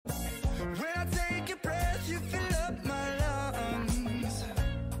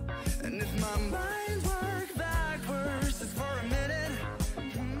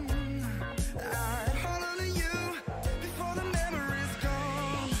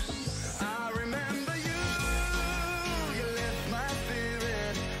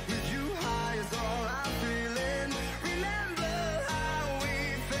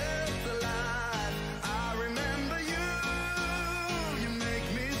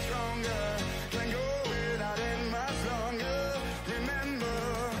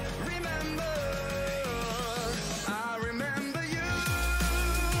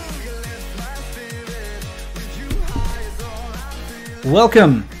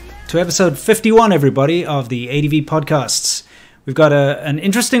Welcome to episode 51, everybody, of the ADV podcasts. We've got an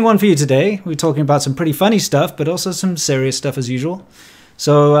interesting one for you today. We're talking about some pretty funny stuff, but also some serious stuff as usual.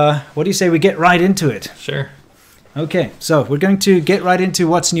 So what do you say we get right into it? Sure. Okay, so we're going to get right into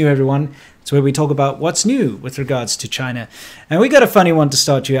what's new, everyone. It's where we talk about what's new with regards to China. And we got a funny one to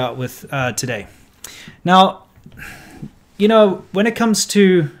start you out with today. Now, you know, when it comes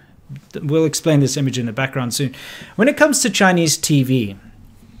to... We'll explain this image in the background soon. When it comes to Chinese TV,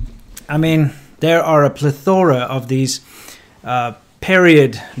 I mean, there are a plethora of these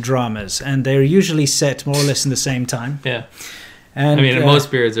period dramas, and they're usually set more or less in the same time. Yeah. And, I mean,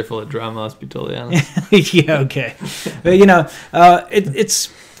 most periods are full of drama, let's be totally honest. Yeah, okay. But, you know, it's,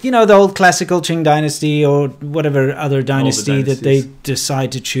 you know, the old classical Qing dynasty or whatever other dynasty that they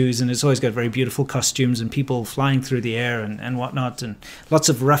decide to choose. And it's always got very beautiful costumes and people flying through the air and whatnot, and lots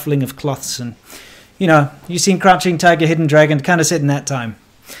of ruffling of cloths. And, you know, you've seen Crouching Tiger, Hidden Dragon, kind of set in that time.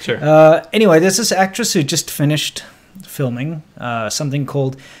 Sure. Anyway, there's this actress who just finished filming something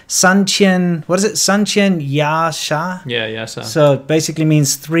called Sanqian, what is it? Sanqian Yasha? Yeah, Yasha. So it basically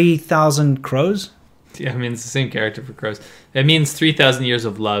means 3,000 crows. Yeah, I mean, it's the same character for crows. It means 3,000 years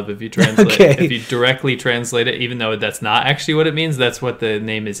of love if you translate Okay. If you directly translate it, even though that's not actually what it means, that's what the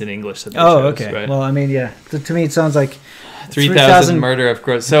name is in English. That Okay. Right? Well, I mean, yeah. To me, it sounds like 3,000 murder of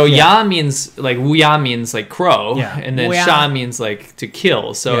crows. So Yeah. Ya means, like, Wu Ya means like crow, Yeah. and then Wu Ya. Sha means like to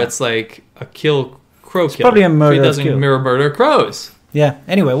kill. So Yeah. it's like a crow kill. probably a murder of 3,000 kill. murder crows. Yeah.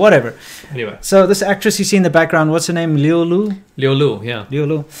 Anyway, whatever. Anyway, So this actress you see in the background, what's her name? Liu Lu? Liu Lu, yeah. Liu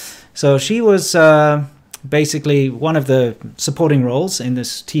Lu. So she was basically one of the supporting roles in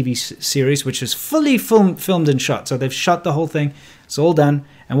this TV series, which is fully filmed and shot. So they've shot the whole thing. It's all done.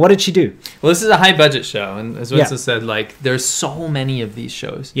 And what did she do? Well, this is a high budget show, and as Winston Yeah. said, like there's so many of these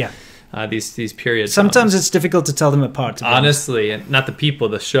shows. Yeah. These periods. Sometimes it's difficult to tell them apart. to be honest. honestly, and not the people,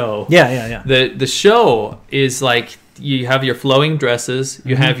 the show. Yeah. The show is like you have your flowing dresses,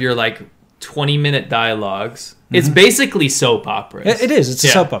 you Mm-hmm. have your like 20-minute dialogues. It's basically soap operas. It is. It's a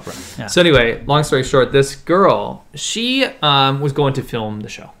Yeah. soap opera. Yeah. So anyway, long story short, this girl, she was going to film the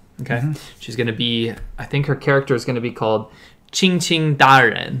show. Okay, Mm-hmm. she's going to be. I think her character is going to be called Qing Qing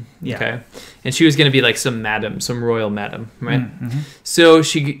Daren. Yeah. Okay, and she was going to be like some madam, some royal madam, right? Mm-hmm. So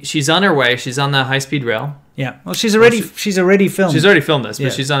she's on her way. She's on the high speed rail. Yeah. Well, she's already filmed. She's already filmed this, but Yeah.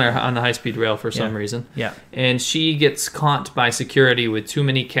 she's on the high speed rail for some Yeah. reason. Yeah. And she gets caught by security with too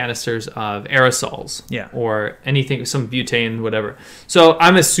many canisters of aerosols. Yeah. Or anything, some butane, whatever. So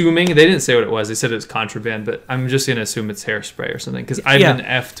I'm assuming, they didn't say what it was. They said it was contraband, but I'm just going to assume it's hairspray or something. Because I've Yeah. been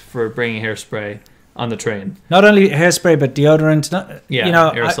effed for bringing hairspray on the train. Not only hairspray, but deodorant. Yeah, you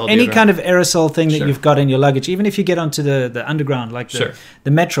know, aerosol any deodorant. kind of aerosol thing that Sure. you've got in your luggage. Even if you get onto the underground, like Sure. the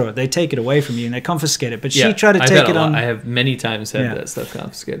metro, they take it away from you and they confiscate it. But Yeah, she tried to I've take had a it lot. on. I have many times had Yeah. that stuff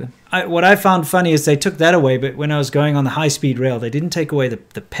confiscated. What I found funny is they took that away, but when I was going on the high-speed rail, they didn't take away the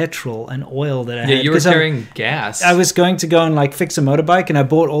petrol and oil that I Yeah, had. you were 'Cause carrying gas. I was going to go and like fix a motorbike, and I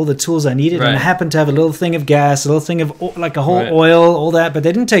bought all the tools I needed, and I Right. happened to have a little thing of gas, a little thing of like a whole Right. oil, all that. But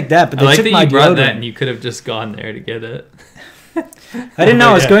they didn't take that. But I they like took that my you brought that deodorant. and you could have just gone there to get it. I didn't know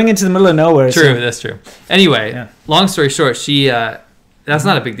I was Yeah. going into the middle of nowhere. True, so- that's true. Anyway, Yeah. long story short, she that's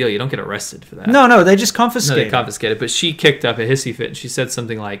not a big deal. You don't get arrested for that. No, they just No, confiscated. they confiscated. But she kicked up a hissy fit and she said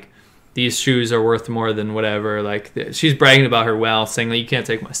something like, "These shoes are worth more than whatever." Like she's bragging about her wealth, saying like, "You can't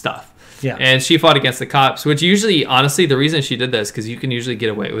take my stuff." Yeah. And she fought against the cops, which usually, honestly, the reason she did that is because you can usually get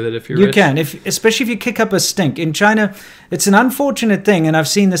away with it if you're You rich. can, especially if you kick up a stink. In China, it's an unfortunate thing, and I've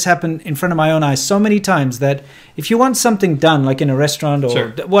seen this happen in front of my own eyes so many times, that if you want something done, like in a restaurant or Sure.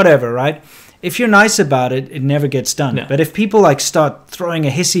 whatever, right? If you're nice about it, it never gets done. No. But if people like start throwing a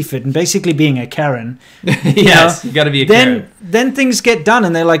hissy fit and basically being a Karen, Yes, you got to be a Karen. then things get done,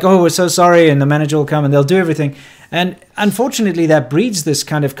 and they're like, "Oh, we're so sorry," and the manager will come and they'll do everything. And unfortunately, that breeds this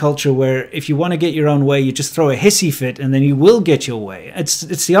kind of culture where if you want to get your own way, you just throw a hissy fit, and then you will get your way. It's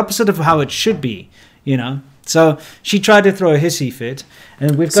the opposite of how it should be, you know. So she tried to throw a hissy fit,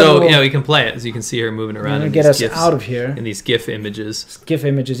 and we've got. So yeah, we can play it as you can see her moving around. to in get these us GIFs, out of here. in these GIF images. GIF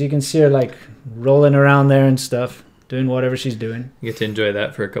images. You can see her like rolling around there and stuff, doing whatever she's doing. You get to enjoy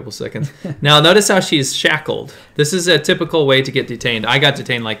that for a couple seconds. Now, notice how she's shackled. This is a typical way to get detained. I got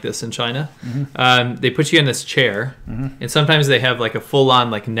detained like this in China. They put you in this chair, and sometimes they have like a full-on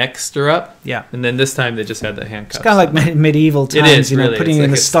like neck stirrup. Yeah. And then this time they just had the handcuffs. It's kind of like medieval times, It is, you know, really. putting It's you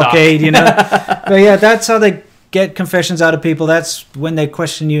in like the a stock. stockade, you know. But yeah, that's how they get confessions out of people. That's when they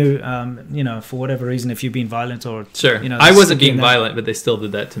question you, you know, for whatever reason, if you've been violent or Sure. You know, I wasn't sticking being that- violent, but they still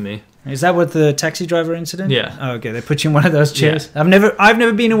did that to me. Is that what the taxi driver incident? Yeah. Oh, okay, they put you in one of those chairs. I've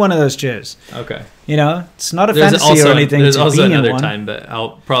never been in one of those chairs. Okay. You know, it's not a There's fantasy also, or anything. There's to also be in another one. time, but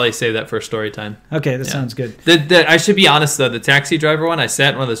I'll probably save that for story time. Okay, that sounds good. I should be honest though. The taxi driver one, I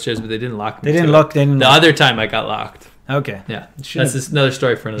sat in one of those chairs, but they didn't lock me. They didn't lock. The other time, I got locked. Okay. Yeah, that's just another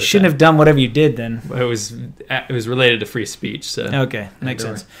story for another. You shouldn't time. have done whatever you did then. It was related to free speech. So okay, makes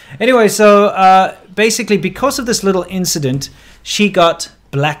sense. Anyway, so basically, because of this little incident, she got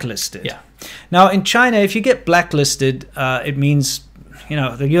blacklisted. Yeah. Now in China, if you get blacklisted, it means you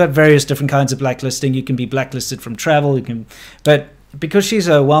have various different kinds of blacklisting. You can be blacklisted from travel. But because she's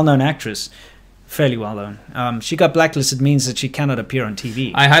a well-known actress. Fairly well known. She got blacklisted means that she cannot appear on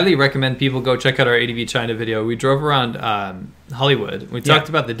TV. I highly recommend people go check out our ADV China video. We drove around Hollywood. We talked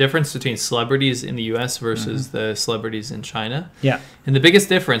about the difference between celebrities in the U.S. versus the celebrities in China. Yeah. And the biggest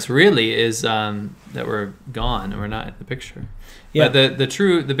difference really is that we're gone and we're not in the picture. Yeah. But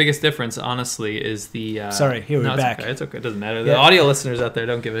the biggest difference, honestly, is the... Sorry, here we're back. It's okay. It doesn't matter. The audio listeners out there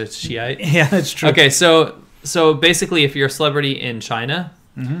don't give a shit. Yeah, that's true. Okay, so basically, if you're a celebrity in China...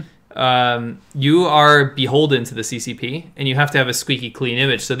 Mm-hmm. You are beholden to the CCP, and you have to have a squeaky clean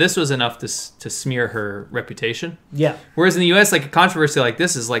image. So this was enough to smear her reputation. Yeah. Whereas in the U.S., like a controversy like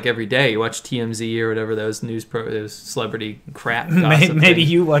this is like every day. You watch TMZ or whatever those those celebrity crap. Maybe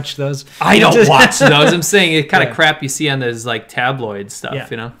you watch those. I don't watch those. I'm saying it kind of crap you see on those like tabloid stuff.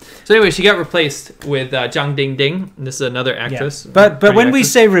 You know. So anyway, she got replaced with Zhang Dingding. This is another actress. Yeah. But when we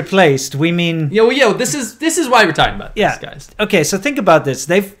say replaced, we mean this is why we're talking about this, guys. Okay, so think about this.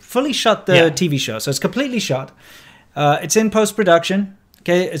 They've fully shot the TV show, so it's completely shot. It's in post-production.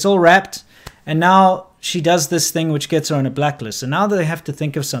 Okay, it's all wrapped, and now she does this thing which gets her on a blacklist. And now they have to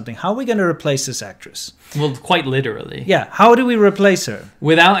think of something. How are we going to replace this actress? Well, quite literally. Yeah, how do we replace her?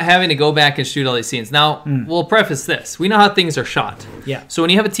 Without having to go back and shoot all these scenes. Now, we'll preface this. We know how things are shot. Yeah. So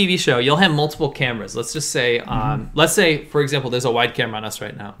when you have a TV show, you'll have multiple cameras. Let's just say, for example, there's a wide camera on us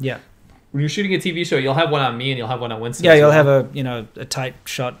right now. Yeah. When you're shooting a TV show, you'll have one on me and you'll have one on Winston. Yeah, you'll have a tight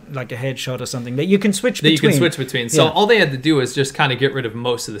shot, like a headshot or something that you can switch between. So all they had to do is just kind of get rid of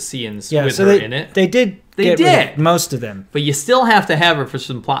most of the scenes with her in it. They did rid of most of them. But you still have to have her for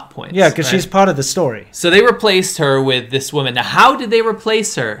some plot points. Yeah, because she's part of the story. So they replaced her with this woman. Now, how did they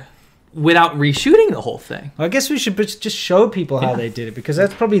replace her without reshooting the whole thing? Well, I guess we should just show people how they did it, because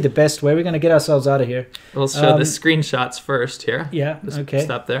that's probably the best way. We're going to get ourselves out of here. We'll show the screenshots first here. Yeah, okay.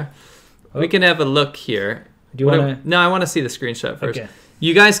 Stop there. We can have a look here. Do you want to? No, I want to see the screenshot first. Okay.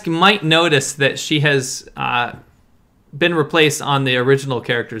 You guys might notice that she has been replaced on the original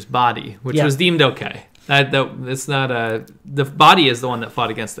character's body, which was deemed okay. It's not the body is the one that fought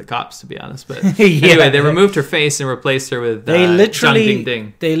against the cops, to be honest. But anyway, they removed her face and replaced her with Zhang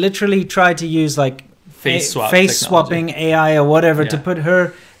Dingding. They literally tried to use like face swapping AI or whatever to put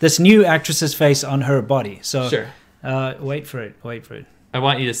this new actress's face on her body. So sure. Wait for it. I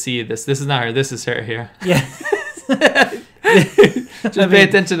want you to see this. This is not her. This is her here. Yeah. Just pay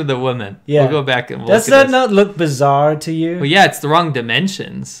attention to the woman. Yeah. We'll go back and we'll Does that not look bizarre to you? Well, yeah, it's the wrong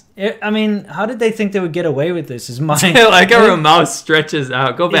dimensions. I mean, how did they think they would get away with this? Is mine like her mouth stretches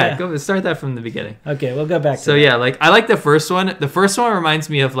out. Go back. Go start that from the beginning. Okay, we'll go back. So yeah, like I like the first one. The first one reminds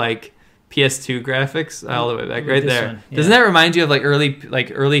me of like PS2 graphics all the way back right there. Doesn't that remind you of like early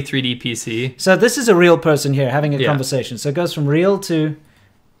 3D PC? So this is a real person here having a conversation. So it goes from real to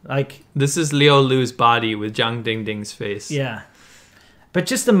like... This is Liu Lu's body with Zhang Dingding's face. Yeah. But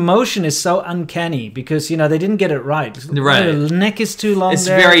just the motion is so uncanny because, they didn't get it right. Right. The neck is too long. It's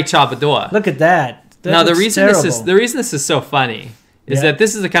very Chabadoa. Look at that. Now, the reason this is so funny is that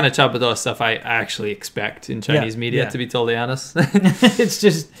this is the kind of Chabadoa stuff I actually expect in Chinese media, to be totally honest. It's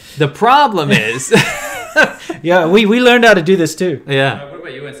just... The problem is... Yeah, we learned how to do this too. Yeah. What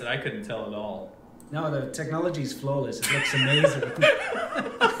about you, Winston? I couldn't tell at all. No, the technology is flawless. It looks amazing.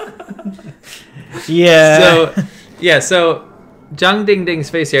 Yeah. So Zhang Dingding's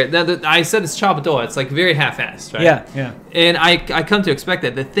face here. Now, I said it's Chabadoa. It's like very half-assed, right? Yeah. And I come to expect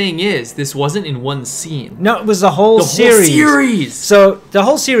that. The thing is, this wasn't in one scene. No, it was the whole series. So the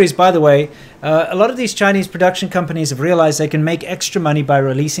whole series, by the way, a lot of these Chinese production companies have realized they can make extra money by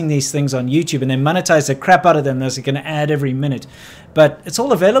releasing these things on YouTube, and they monetize the crap out of them as they can add every minute. But it's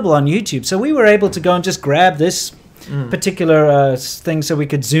all available on YouTube. So we were able to go and just grab this particular thing so we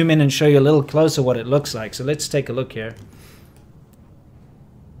could zoom in and show you a little closer what it looks like. So let's take a look here.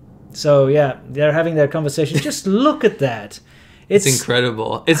 So yeah, they're having their conversation. Just look at that. It's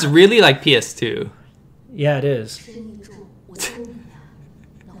incredible. It's really like PS2. Yeah, it is.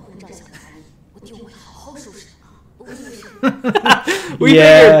 We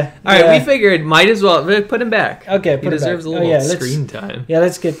figured. All right, we figured might as well put him back. Okay, he deserves a little screen time. Yeah,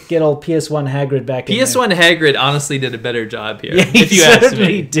 let's get old PS1 Hagrid back. PS1 Hagrid honestly did a better job here. Yeah, if you ask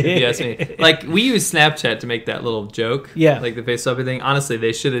me, did. If you ask me, like we use Snapchat to make that little joke. Yeah, like the face swapping thing. Honestly,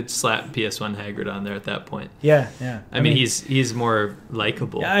 they should have slapped PS1 Hagrid on there at that point. Yeah, yeah. I mean, he's more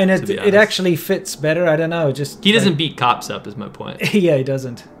likable. Yeah, and it actually fits better. I don't know. Just he doesn't beat cops up, is my point. Yeah, he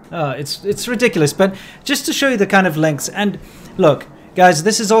doesn't. It's ridiculous. But just to show you the kind of lengths, and look, guys,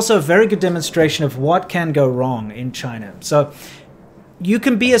 this is also a very good demonstration of what can go wrong in China. So you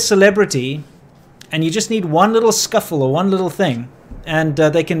can be a celebrity, and you just need one little scuffle or one little thing, and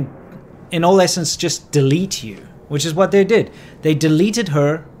they can, in all essence, just delete you, which is what they did. They deleted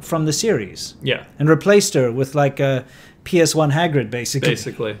her from the series. Yeah. And replaced her with like a PS1 Hagrid,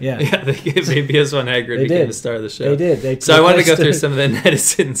 basically. Yeah, they gave me PS1 Hagrid became the star of the show. They did. So I wanted to go through some of the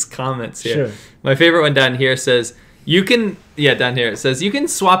netizens' comments here. Sure. My favorite one down here says, down here it says, you can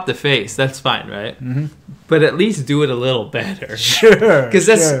swap the face. That's fine, right? Mm-hmm. But at least do it a little better. Sure. Because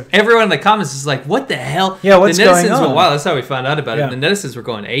everyone in the comments is like, what the hell? Yeah, what's going on? Wow, that's how we found out about it. And the netizens were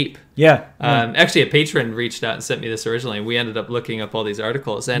going ape. Yeah. Actually, a patron reached out and sent me this originally. We ended up looking up all these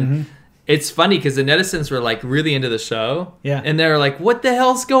articles. And it's funny because the netizens were like really into the show. Yeah. And they're like, what the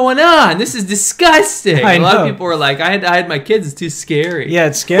hell's going on? This is disgusting. A lot of people were like, I had to hide my kids. It's too scary. Yeah,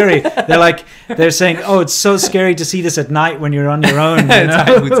 it's scary. They're saying, oh, it's so scary to see this at night when you're on your own.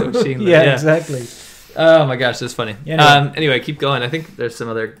 Yeah, exactly. Oh my gosh, that's funny. Yeah, anyway, keep going. I think there's some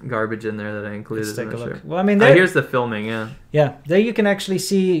other garbage in there that I included. Let's take a look. Sure. Well, I mean, here's the filming. Yeah, there you can actually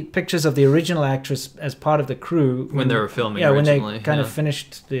see pictures of the original actress as part of the crew when they were filming. Yeah, originally. when they kind of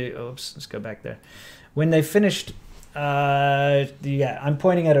finished the. Oops, let's go back there. When they finished. I'm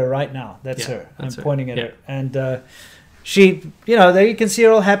pointing at her right now. That's her. I'm pointing at her, and she, there you can see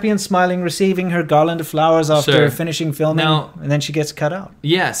her all happy and smiling, receiving her garland of flowers after finishing filming, and then she gets cut out.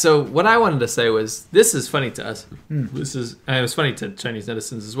 Yeah. So what I wanted to say was, this is funny to us. It was funny to Chinese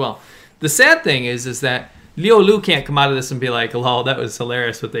netizens as well. The sad thing is that Liu Lu can't come out of this and be like, "Lol, that was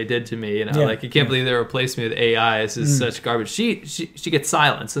hilarious what they did to me." Like, you can't believe they replaced me with AI. This is such garbage. She gets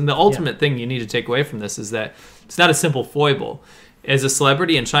silence, and the ultimate thing you need to take away from this is that it's not a simple foible. As a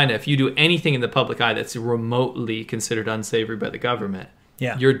celebrity in China, if you do anything in the public eye that's remotely considered unsavory by the government,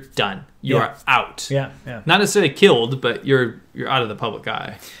 you're done. You are out. Yeah. Not necessarily killed, but you're out of the public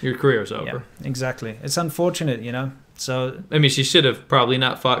eye. Your career's over. Yeah, exactly. It's unfortunate, So I mean, she should have probably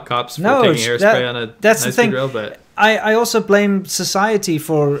not fought cops for taking hairspray on a high-speed rail, but I also blame society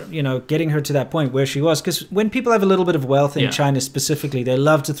for getting her to that point where she was, because when people have a little bit of wealth in China specifically, they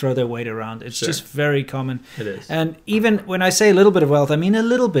love to throw their weight around. It's just very common. It is. And even when I say a little bit of wealth, I mean a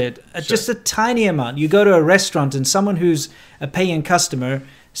little bit, just a tiny amount. You go to a restaurant and someone who's a paying customer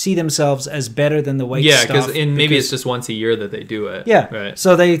see themselves as better than the wait staff. Yeah, because maybe it's just once a year that they do it. Yeah, right.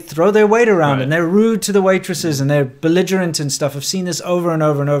 So they throw their weight around and they're rude to the waitresses and they're belligerent and stuff. I've seen this over and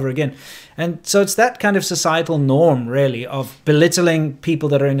over and over again. And so it's that kind of societal norm, really, of belittling people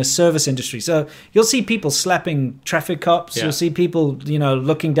that are in a service industry. So you'll see people slapping traffic cops. Yeah. You'll see people,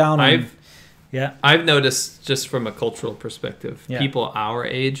 looking down on... I've noticed, just from a cultural perspective, people our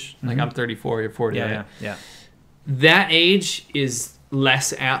age, like I'm 34, you're 40, yeah. That age is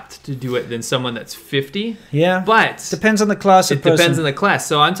less apt to do it than someone that's 50. Yeah, but depends on the class. It depends on the class.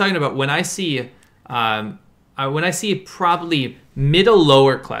 So I'm talking about when I see probably middle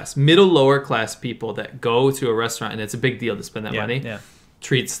lower class people that go to a restaurant and it's a big deal to spend that money. Yeah.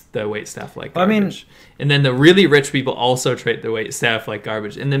 Treats the wait staff like garbage. And then the really rich people also treat the wait staff like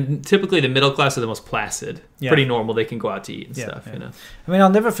garbage. And then typically the middle class are the most placid. Pretty normal. They can go out to eat and stuff. I mean, I'll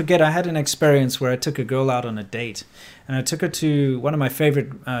never forget, I had an experience where I took a girl out on a date. And I took her to one of my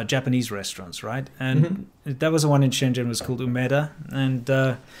favorite Japanese restaurants, right? And that was the one in Shenzhen. It was called Umeda.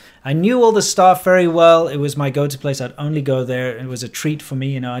 And I knew all the staff very well. It was my go-to place. I'd only go there. It was a treat for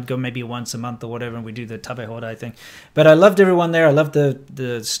me. I'd go maybe once a month or whatever, and we do the tabe hodai thing. But I loved everyone there. I loved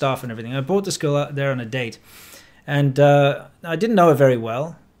the staff and everything. I brought this girl out there on a date. And I didn't know her very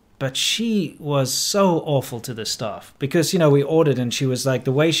well. But she was so awful to the staff because, we ordered and she was like,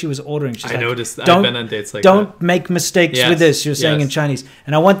 the way she was ordering, she's noticed. I've been on dates like don't make mistakes with this. She was saying in Chinese,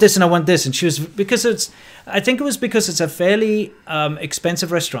 and I want this and I want this. And she was, I think it was because it's a fairly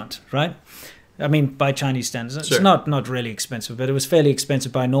expensive restaurant, right? I mean, by Chinese standards. It's not really expensive, but it was fairly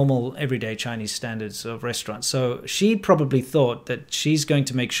expensive by normal, everyday Chinese standards of restaurants. So she probably thought that she's going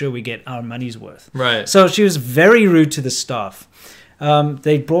to make sure we get our money's worth. Right. So she was very rude to the staff.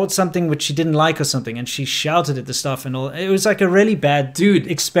 they brought something which she didn't like or something, and she shouted at the stuff and all. It was like a really bad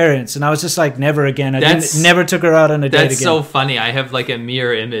experience, and I was just like, never again. Never took her out on a date again. That's so funny. I have like a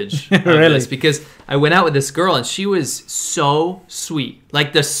mirror image of this because I went out with this girl and she was so sweet,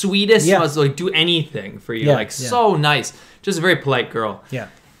 like the sweetest. Was like do anything for you, so nice, just a very polite girl. Yeah.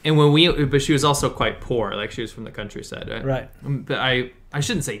 And but she was also quite poor, like she was from the countryside, right? Right. But I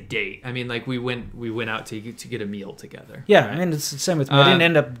shouldn't say date. I mean, like we went out to get a meal together. Yeah, right? I mean it's the same with me. I didn't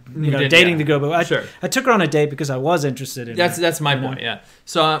end up dating the girl, but I took her on a date because I was interested in. That's my point. Yeah.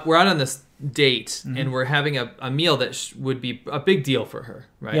 So we're out on this date and we're having a meal that would be a big deal for her,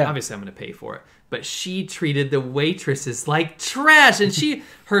 right? Yeah. Obviously, I'm going to pay for it. But she treated the waitresses like trash, and she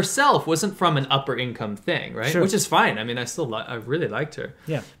herself wasn't from an upper income thing, right? Sure. Which is fine. I mean, I really liked her.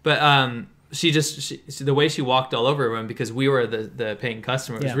 Yeah. But she the way she walked all over everyone because we were the paying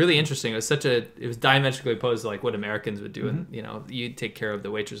customer was really interesting. It was diametrically opposed to like what Americans would do, and you take care of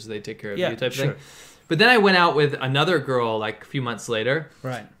the waitresses, they take care of you type of thing. But then I went out with another girl like a few months later,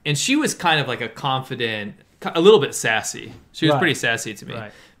 right? And she was kind of like a little bit sassy. She was pretty sassy to me.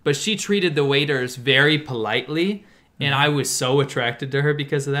 Right. But she treated the waiters very politely, and I was so attracted to her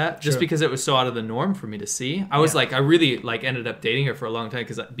because of that. Just because it was so out of the norm for me to see. I was like, I really like ended up dating her for a long time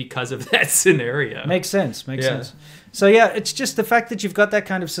because of that scenario. Makes sense. So yeah, it's just the fact that you've got that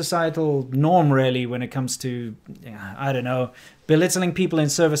kind of societal norm really when it comes to, I don't know, belittling people in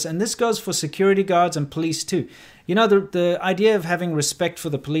service. And this goes for security guards and police too. You know, the idea of having respect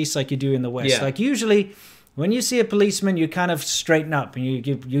for the police like you do in the West. Yeah. Like usually when you see a policeman, you kind of straighten up and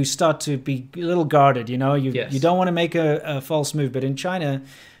you start to be a little guarded, you know. You don't want to make a false move. But in China,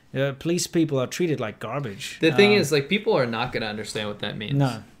 police people are treated like garbage. The thing is, like, people are not going to understand what that means.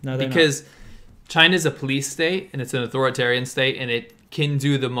 No, because China's a police state and it's an authoritarian state, and it can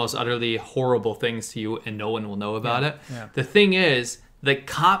do the most utterly horrible things to you, and no one will know about it. Yeah. The thing is, the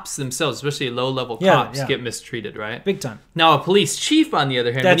cops themselves, especially low-level cops, get mistreated, right? Big time. Now, a police chief, on the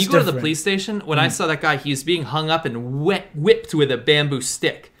other hand, when you go to the police station, when I saw that guy, he was being hung up and whipped with a bamboo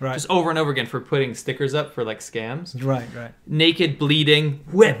stick. Right. Just over and over again for putting stickers up for, like, scams. Right. Naked, bleeding,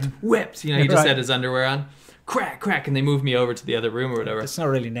 whipped. You know, he just had his underwear on. Crack, and they moved me over to the other room or whatever. It's not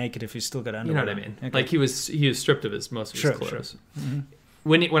really naked if he's still got underwear. You know what I mean? Okay. Like, he was stripped of most of his clothes. Sure. Mm-hmm.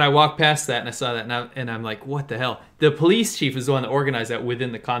 When I walked past that and I saw that and I'm like, what the hell? The police chief is the one that organized that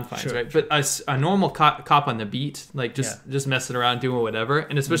within the confines, right? But a normal cop on the beat, like just messing around, doing whatever,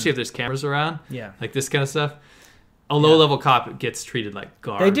 and especially if there's cameras around, like this kind of stuff, a low-level cop gets treated like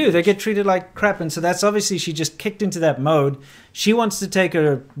garbage. They do. They get treated like crap, and so that's obviously she just kicked into that mode. She wants to take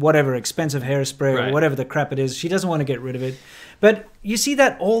her whatever expensive hairspray or whatever the crap it is. She doesn't want to get rid of it. But you see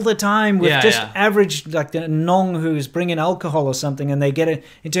that all the time with average, like the Nong who's bringing alcohol or something, and they get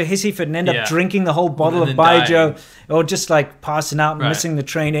into a hissy fit and end up drinking the whole bottle of Baijiu, or just like passing out and missing the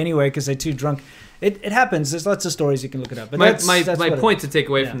train anyway because they're too drunk. It happens. There's lots of stories you can look it up. But my point to take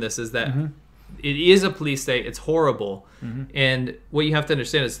away from this is that it is a police state. It's horrible. And what you have to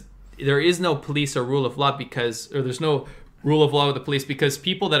understand is there is no police or rule of law there's no rule of law with the police because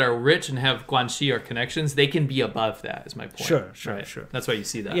people that are rich and have guanxi or connections, they can be above that, is my point. Sure. That's why you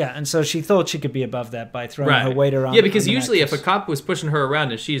see that. Yeah, and so she thought she could be above that by throwing her weight around. Yeah, because usually if a cop was pushing her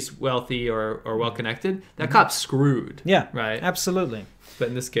around and she's wealthy or well-connected, that cop's screwed. Yeah, right? Absolutely. But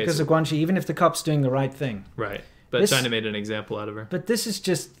in this case... Because of guanxi, even if the cop's doing the right thing. Right. But China made an example out of her. But this is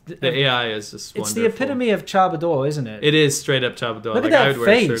just... The AI is just wonderful. It's the epitome of Chabador, isn't it? It is straight up Chabador. Look at that I would wear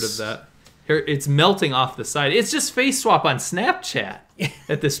a shirt of that. It's melting off the side. It's just face swap on Snapchat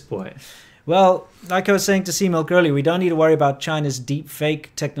at this point. Well, like I was saying to C-Milk earlier, we don't need to worry about China's deep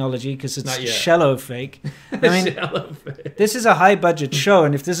fake technology because it's shallow fake. I mean, this is a high-budget show,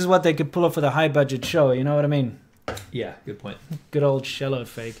 and if this is what they could pull off with a high-budget show, you know what I mean? Yeah, good point. Good old shallow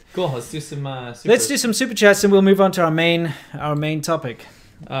fake. Cool, let's do some Let's do some super chats, and we'll move on to our main topic.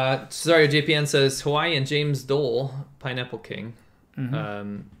 Sorry, JPN says, Hawaiian James Dole, Pineapple King.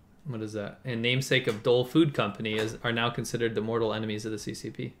 What is that? And namesake of Dole Food Company are now considered the mortal enemies of the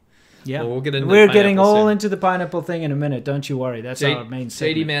CCP. Yeah, well, we'll get into we're getting all into the pineapple thing in a minute. Don't you worry. That's our main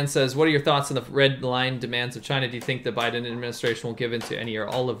segment. JD Man says, what are your thoughts on the red line demands of China? Do you think the Biden administration will give in to any or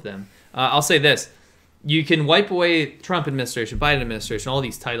all of them? I'll say this. You can wipe away Trump administration, Biden administration, all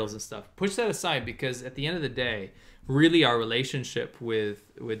these titles and stuff. Push that aside because at the end of the day, really our relationship with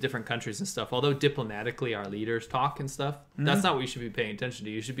different countries and stuff, although diplomatically our leaders talk and stuff, that's not what you should be paying attention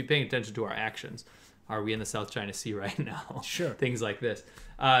to. You should be paying attention to our actions. Are we in the South China Sea right now? Sure. Things like this.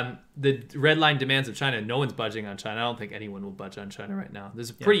 The red line demands of China, no one's budging on China. I don't think anyone will budge on China right now. There's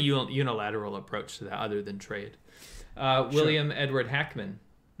a pretty unilateral approach to that other than trade. William Edward Hackman.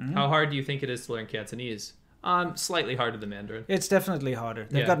 How hard do you think it is to learn Cantonese? Slightly harder than Mandarin. It's definitely harder.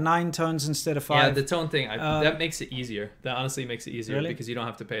 They've got 9 tones instead of 5. Yeah, the tone thing, that makes it easier. That honestly makes it easier because you don't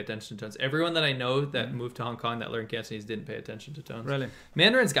have to pay attention to tones. Everyone that I know that moved to Hong Kong that learned Cantonese didn't pay attention to tones. Really?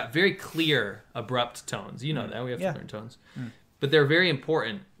 Mandarin's got very clear, abrupt tones. You know that. We have to learn tones. But they're very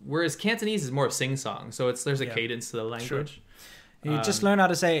important. Whereas Cantonese is more of sing-song. So there's a cadence to the language. Sure. You just learn how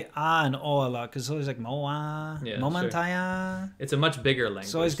to say and a lot because it's always like moa, momantaya. Sure. It's a much bigger language.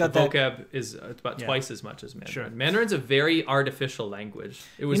 So it's got the vocab is about twice as much as Mandarin. Sure. Mandarin's a very artificial language.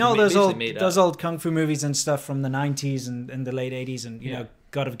 It was those old kung fu movies and stuff from the 90s and the late 80s and you know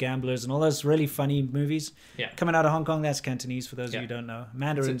God of Gamblers and all those really funny movies coming out of Hong Kong. That's Cantonese for those of you who don't know.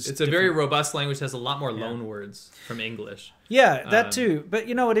 Mandarin's it's a very robust language. It has a lot more loan words from English. Yeah, that too. But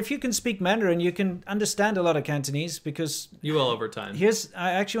you know what? If you can speak Mandarin, you can understand a lot of Cantonese because you will over time.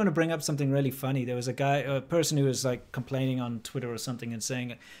 I actually want to bring up something really funny. There was a person who was like complaining on Twitter or something and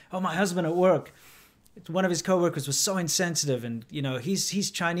saying, "Oh, my husband at work, one of his coworkers was so insensitive, and you know he's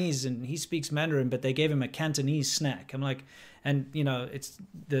Chinese and he speaks Mandarin, but they gave him a Cantonese snack." I'm like, and you know it's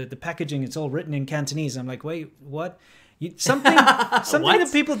the packaging, it's all written in Cantonese. I'm like, wait, what? Something that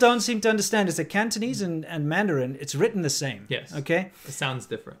people don't seem to understand is that Cantonese and Mandarin, it's written the same. Yes. Okay. It sounds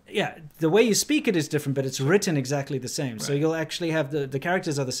different. Yeah, the way you speak it is different, but it's written exactly the same. Right. So you'll actually have the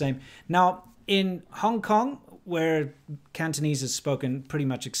characters are the same. Now in Hong Kong, where Cantonese is spoken pretty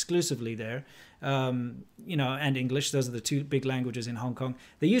much exclusively there, you know, and English. Those are the 2 big languages in Hong Kong.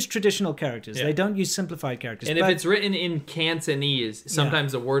 They use traditional characters. They don't use simplified characters. And if it's written in Cantonese,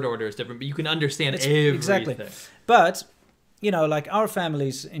 sometimes the word order is different, but you can understand everything. Exactly. But, you know, like our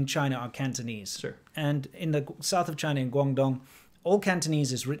families in China are Cantonese. Sure. And in the south of China, in Guangdong, all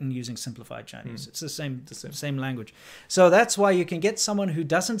Cantonese is written using simplified Chinese. It's the same language. So that's why you can get someone who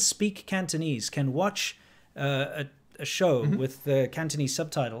doesn't speak Cantonese can watch a show with the Cantonese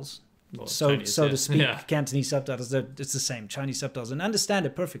subtitles. Well, Chinese, to speak, Cantonese subtitles. It's the same Chinese subtitles and understand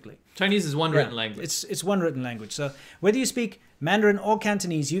it perfectly. Chinese is one written language. It's one written language. So whether you speak Mandarin or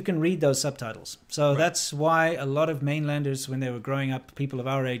Cantonese, you can read those subtitles. So that's why a lot of mainlanders, when they were growing up, people of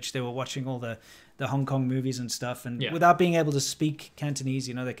our age, they were watching all the Hong Kong movies and stuff, and without being able to speak Cantonese,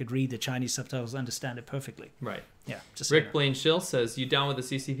 you know, they could read the Chinese subtitles, understand it perfectly. Right. Yeah. Just Rick Blaine Schill says, "You down with the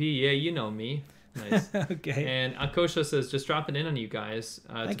CCP? Yeah, you know me." Nice. Okay. And Akosha says, "Just dropping in on you guys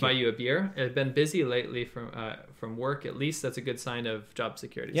to buy you a beer. I've been busy lately from work. At least that's a good sign of job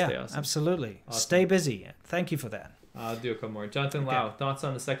security." Yeah, Stay awesome. Absolutely. Awesome. Stay busy. Thank you for that. I'll do a couple more. Jonathan Lau, thoughts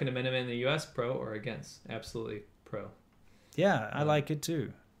on the Second Amendment in the U.S. Pro or against? Absolutely pro. Yeah, I like it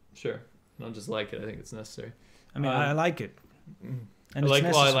too. Sure. I don't just like it. I think it's necessary. I mean, I like it. And I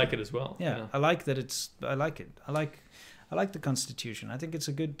like it as well. Yeah, I like that I like it. I like the Constitution. I think it's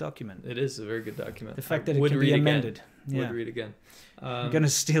a good document. It is a very good document. The fact that it can be amended. Would read again. I'm going to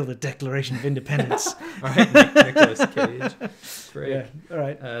steal the Declaration of Independence. All right, Nicolas Cage. Great. Yeah, all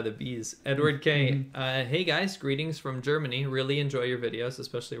right. The bees. Edward K. Hey guys, greetings from Germany. Really enjoy your videos,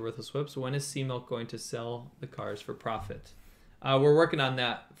 especially Worthless Whips. When is Sea Milk going to sell the cars for profit? We're working on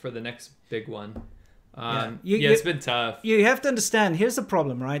that for the next big one. It's been tough. You have to understand, here's the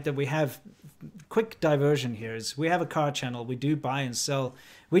problem, right, that we have. Quick diversion here is we have a car channel. We do buy and sell.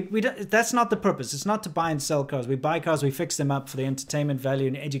 That's not the purpose. It's not to buy and sell cars. We buy cars, we fix them up for the entertainment value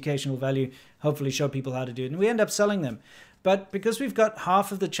and educational value, hopefully show people how to do it, and we end up selling them. But because we've got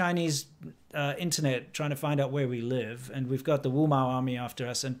half of the Chinese internet trying to find out where we live, and we've got the Wu Mao army after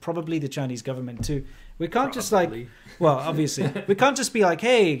us, and probably the Chinese government too, we can't just obviously, we can't just be like,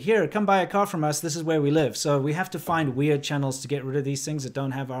 hey, here, come buy a car from us, this is where we live. So we have to find weird channels to get rid of these things that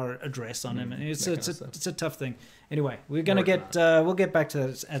don't have our address on them. And it's a tough thing. Anyway, we're going to we'll get back to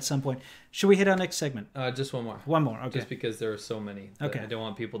that at some point. Should we hit our next segment? Just one more. One more, okay. Just because there are so many. Okay. I don't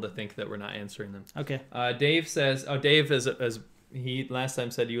want people to think that we're not answering them. Okay. Dave says, Dave as he last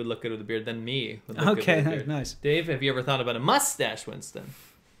time said you would look good with a beard, then me would look good with a beard. Nice. Dave, have you ever thought about a mustache, Winston?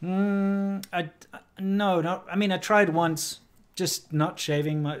 No. I mean, I tried once, just not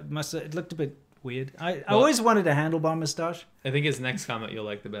shaving my mustache. It looked a bit weird. I always wanted a handlebar mustache. I think his next comment you'll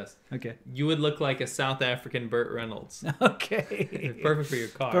like the best. Okay. You would look like a South African Burt Reynolds. Okay. Perfect for your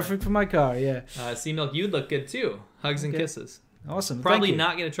car. Perfect for my car, yeah. Sea Milk, you'd look good too. Hugs and kisses. Awesome. Probably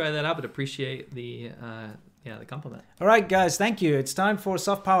not going to try that out, but appreciate the compliment. All right, guys, thank you. It's time for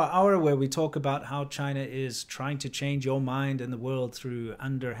Soft Power Hour, where we talk about how China is trying to change your mind and the world through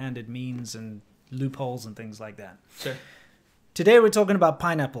underhanded means and loopholes and things like that. Sure. Today we're talking about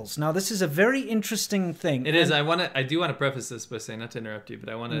pineapples. Now, this is a very interesting thing. It is. I do want to preface this by saying, not to interrupt you, but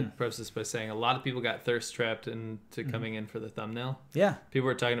I want to preface this by saying a lot of people got thirst trapped into coming in for the thumbnail. Yeah. People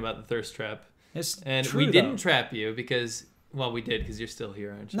were talking about the thirst trap. It's and true, we didn't trap you because Well, we did because you're still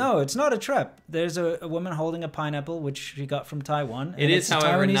here, aren't you? No, it's not a trap. There's a woman holding a pineapple, which she got from Taiwan. It is,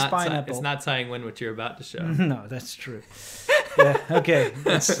 however, Taiwanese not pineapple. it's not Tsai Ing-wen, what you're about to show. No, that's true. Yeah, okay.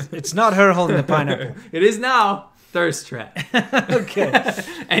 It's not her holding the pineapple. It is now. Thirst trap. Okay.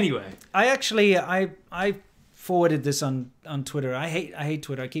 Anyway. I forwarded this on Twitter. I hate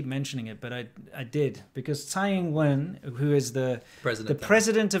Twitter. I keep mentioning it, but I did because Tsai Ing-wen, who is the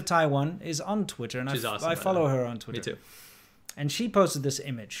president of Taiwan, is on Twitter, and She's awesome, I follow her on Twitter. Me too. And she posted this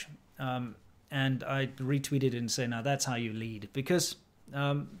image, and I retweeted it and said, "Now that's how you lead," because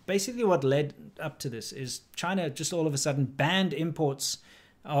basically what led up to this is China just all of a sudden banned imports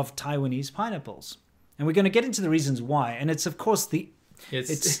of Taiwanese pineapples, and we're going to get into the reasons why. And it's of course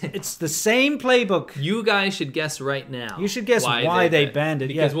it's the same playbook. You guys should guess right now. You should guess why they banned it.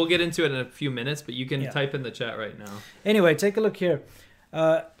 Because we'll get into it in a few minutes, but you can type in the chat right now. Anyway, take a look here.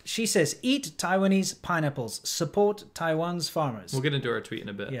 She says, "Eat Taiwanese pineapples. Support Taiwan's farmers." We'll get into our tweet in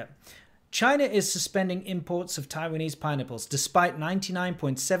a bit. Yeah. China is suspending imports of Taiwanese pineapples despite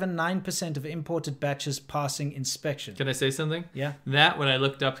 99.79% of imported batches passing inspection. Can I say something? Yeah. That, when I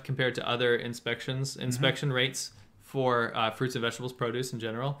looked up compared to other inspection rates for fruits and vegetables, produce in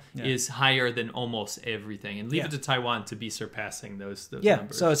general, is higher than almost everything. And leave it to Taiwan to be surpassing those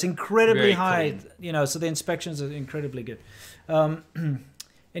numbers. So it's incredibly Very high. clean. You know, so the inspections are incredibly good.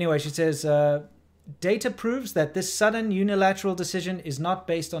 Anyway, she says, data proves that this sudden unilateral decision is not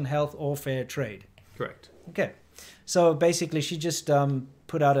based on health or fair trade. Correct. Okay. So basically, she just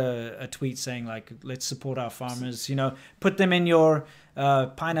put out a tweet saying, like, let's support our farmers, you know, put them in your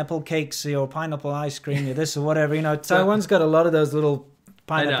pineapple cakes, your pineapple ice cream, or this or whatever. You know, Taiwan's got a lot of those little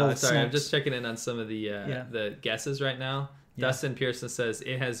pineapple I know, sorry, snacks. I'm just checking in on some of the guesses right now. Yeah. Dustin Pearson says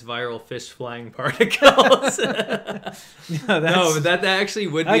it has viral fish flying particles. No, but that actually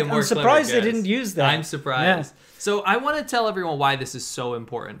would be a more I'm surprised clever they guess. didn't use that. I'm surprised. Yeah. So I want to tell everyone why this is so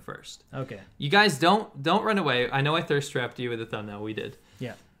important first. Okay. You guys don't run away. I know I thirst trapped you with a thumbnail. We did.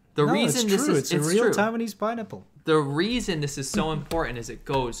 Yeah. The reason it's true. it's a real true. Taiwanese pineapple. The reason this is so important is it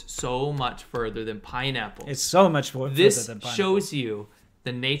goes so much further than pineapple. It's so much further than pineapple. This shows you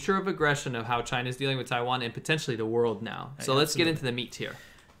the nature of aggression of how China is dealing with Taiwan and potentially the world now. So let's get into the meat here.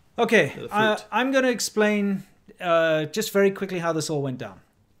 Okay, I'm going to explain just very quickly how this all went down.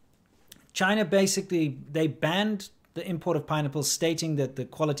 China basically, they banned the import of pineapples, stating that the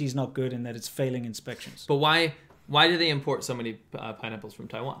quality is not good and that it's failing inspections. But why do they import so many pineapples from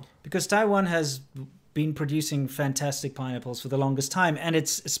Taiwan? Because Taiwan has been producing fantastic pineapples for the longest time, and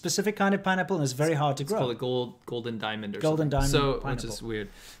it's a specific kind of pineapple and it's very hard to grow. It's called a golden diamond or golden something. Diamond which is weird.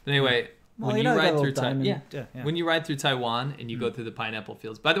 But anyway, well, when you ride through when you ride through Taiwan and you go through the pineapple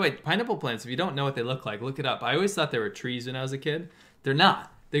fields. By the way, pineapple plants, if you don't know what they look like, look it up. I always thought they were trees when I was a kid. They're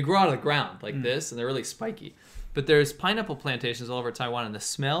not. They grow out of the ground like this, and they're really spiky. But there's pineapple plantations all over Taiwan, and the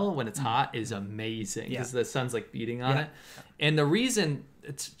smell when it's hot is amazing because the sun's like beating on it. And the reason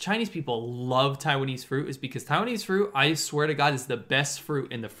Chinese people love Taiwanese fruit is because Taiwanese fruit, I swear to God, is the best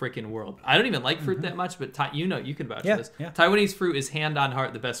fruit in the freaking world. I don't even like fruit that much, but you can vouch for this. Yeah. Taiwanese fruit is hand on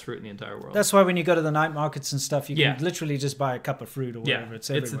heart the best fruit in the entire world. That's why when you go to the night markets and stuff, you can literally just buy a cup of fruit or whatever. It's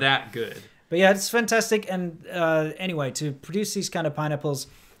everywhere. that good. But yeah, it's fantastic. And anyway, to produce these kind of pineapples,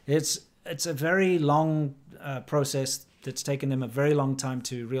 it's a very long process that's taken them a very long time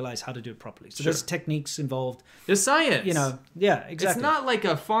to realize how to do it properly. So there's techniques involved. There's science. You know, yeah, exactly. It's not like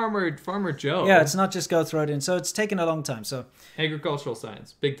a farmer Joe. Yeah, it's not just go throw it in. So it's taken a long time. So agricultural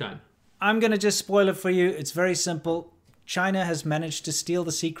science, big time. I'm going to just spoil it for you. It's very simple. China has managed to steal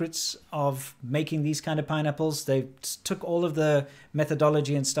the secrets of making these kind of pineapples. They took all of the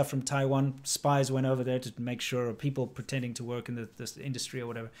methodology and stuff from Taiwan. Spies went over there to make sure, or people pretending to work in this industry or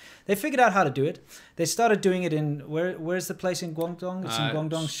whatever. They figured out how to do it. They started doing it in, where's the place in Guangdong? It's in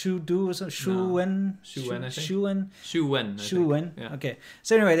Guangdong, Shudu or something? Shuwen. Yeah. Okay.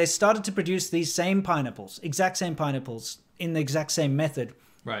 So anyway, they started to produce these same pineapples, exact same pineapples, in the exact same method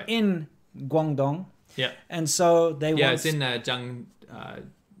in Guangdong. Yeah. And so they it's in Jiangmen,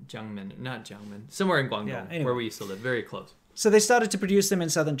 not Jiangmen, somewhere in Guangdong, where we used to live, very close. So they started to produce them in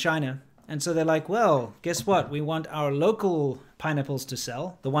southern China. And so they're like, well, guess what? We want our local pineapples to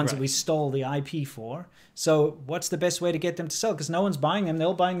sell, the ones that we stole the IP for. So what's the best way to get them to sell? Because no one's buying them. They're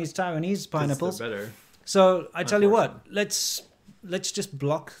all buying these Taiwanese pineapples. They're better. So I tell you what, let's just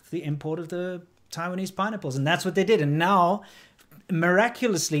block the import of the Taiwanese pineapples. And that's what they did. And now,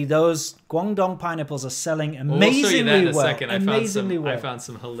 miraculously, those Guangdong pineapples are selling amazingly well. I found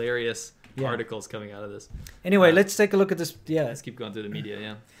some hilarious articles coming out of this. Anyway, let's take a look at this. Yeah. Let's keep going through the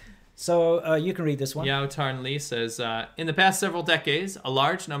media, So you can read this one. Yao Tarn Li says, in the past several decades, a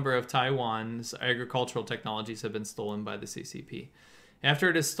large number of Taiwan's agricultural technologies have been stolen by the CCP. After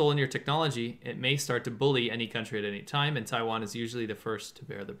it has stolen your technology, it may start to bully any country at any time, and Taiwan is usually the first to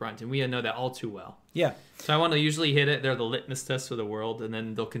bear the brunt. And we know that all too well. Yeah. Taiwan will usually hit it. They're the litmus test for the world, and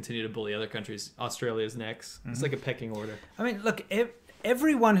then they'll continue to bully other countries. Australia's next. It's like a pecking order. I mean, look,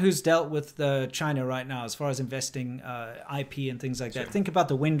 everyone who's dealt with China right now, as far as investing IP and things like that, think about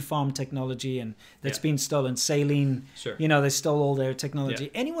the wind farm technology and that's been stolen. Saline, they stole all their technology.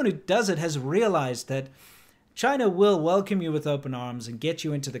 Anyone who does it has realized that China will welcome you with open arms and get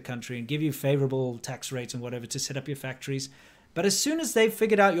you into the country and give you favorable tax rates and whatever to set up your factories. But as soon as they've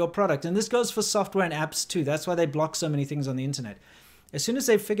figured out your product, and this goes for software and apps too, that's why they block so many things on the internet. As soon as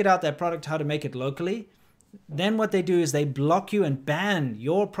they've figured out their product, how to make it locally, then what they do is they block you and ban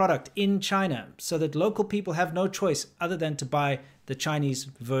your product in China so that local people have no choice other than to buy the Chinese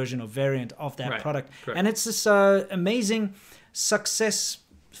version or variant of that product. Correct. And it's this amazing success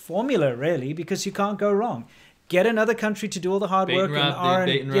formula, really, because you can't go wrong. Get another country to do all the hard work and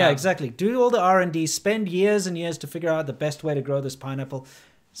R&D. Yeah, exactly. Do all the R&D. Spend years and years to figure out the best way to grow this pineapple.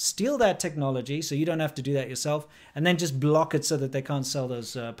 Steal that technology so you don't have to do that yourself, and then just block it so that they can't sell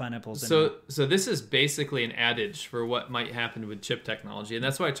those pineapples anymore. So this is basically an adage for what might happen with chip technology, and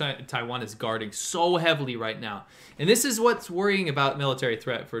that's why Taiwan is guarding so heavily right now. And this is what's worrying about military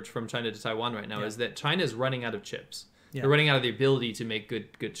threat from China to Taiwan right now, is that China is running out of chips. They're running out of the ability to make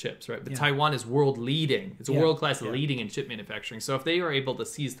good chips, right? But Taiwan is world leading. It's a world-class leading in chip manufacturing. So if they are able to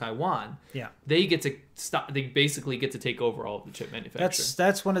seize Taiwan, they get to stop. They basically get to take over all of the chip manufacturing.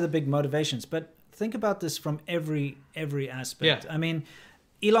 That's one of the big motivations. But think about this from every aspect. I mean,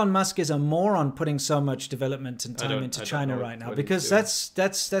 Elon Musk is a moron putting so much development and time into China right now, because that's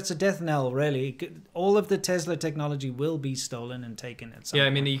a death knell, really. All of the Tesla technology will be stolen and taken at some point.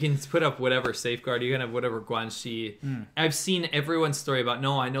 I mean, you can put up whatever safeguard, you can have whatever guanxi. I've seen everyone's story about,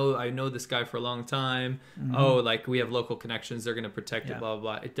 no, I know this guy for a long time. Oh, like we have local connections, they're going to protect it, blah,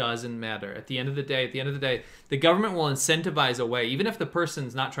 blah, blah. It doesn't matter. At the end of the day, the government will incentivize a way, even if the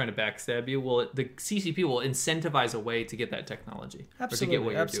person's not trying to backstab you, the CCP will incentivize a way to get that technology. Absolutely. Or to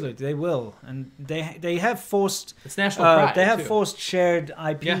get absolutely, they will, and they have forced. It's national pride. They have forced shared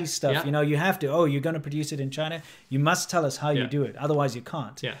IP stuff. You know, you have to. Oh, you're going to produce it in China. You must tell us how you do it. Otherwise, you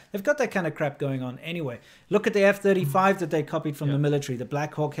can't. They've got that kind of crap going on anyway. Look at the F-35 that they copied from the military. The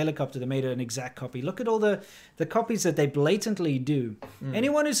Black Hawk helicopter, they made an exact copy. Look at all the copies that they blatantly do.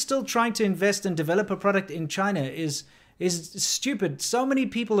 Anyone who's still trying to invest and develop a product in China is stupid. So many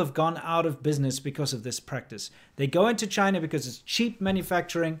people have gone out of business because of this practice. They go into China because it's cheap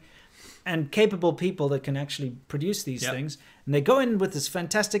manufacturing and capable people that can actually produce these things. And they go in with this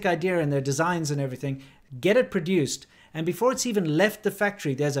fantastic idea and their designs and everything, get it produced. And before it's even left the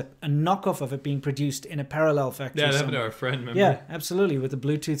factory, there's a knockoff of it being produced in a parallel factory. Yeah, that happened to our friend, remember? Yeah, absolutely, with the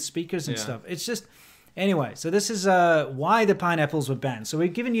Bluetooth speakers and stuff. It's just... Anyway, so this is why the pineapples were banned. So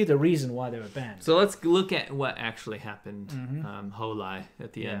we've given you the reason why they were banned. So let's look at what actually happened, Holai,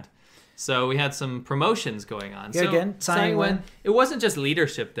 at the end. So we had some promotions going on. Yeah, so again, Tsai Ing-wen. It wasn't just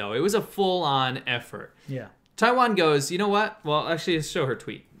leadership, though. It was a full-on effort. Yeah. Taiwan goes, you know what? Well, actually, let's show her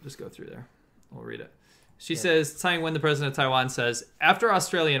tweet. Just go through there. We'll read it. She says, Tsai Ing-wen, the president of Taiwan, says, after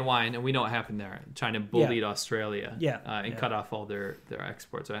Australian wine, and we know what happened there. China bullied Australia and cut off all their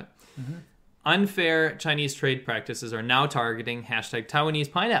exports, right? Unfair Chinese trade practices are now targeting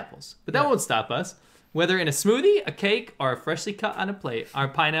 #Taiwanese pineapples. But that won't stop us. Whether in a smoothie, a cake, or freshly cut on a plate, our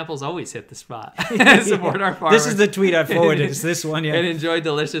pineapples always hit the spot. Support our farmers. This is the tweet I forwarded. It's this one, And enjoy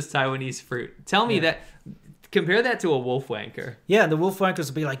delicious Taiwanese fruit. Tell me that... Compare that to a wolf wanker. Yeah, the wolf wankers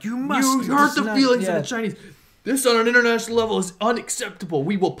will be like, you hurt the feelings of the Chinese. This on an international level is unacceptable.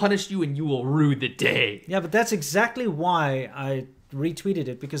 We will punish you and you will rue the day. Yeah, but that's exactly why I retweeted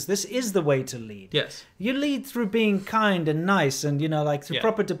it, because this is the way to lead. Yes. You lead through being kind and nice and, through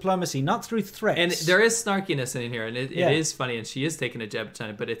proper diplomacy, not through threats. And there is snarkiness in here, and it is funny, and she is taking a jab at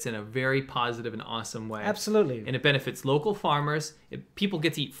China, but it's in a very positive and awesome way. Absolutely. And it benefits local farmers. People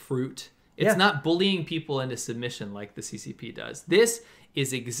get to eat fruit. It's not bullying people into submission like the CCP does. This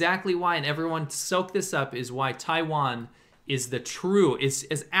is exactly why, and everyone soak this up, is why Taiwan is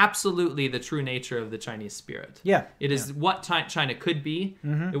absolutely the true nature of the Chinese spirit. Yeah. It is what China could be,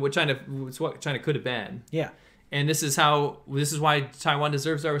 it's what China could have been. Yeah. And this is why Taiwan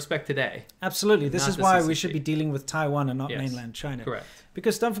deserves our respect today. Absolutely. This is why we should be dealing with Taiwan and not mainland China. Correct.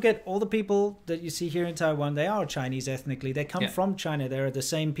 Because don't forget, all the people that you see here in Taiwan, they are Chinese ethnically. They come from China. They're the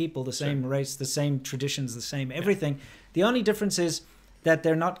same people, the same race, the same traditions, the same everything. The only difference is that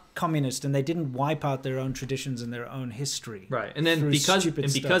they're not communist and they didn't wipe out their own traditions and their own history. Right. And then through because stupid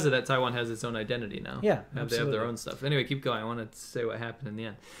of stuff. that, Taiwan has its own identity now. Yeah, They have absolutely. their own stuff. Anyway, keep going. I want to say what happened in the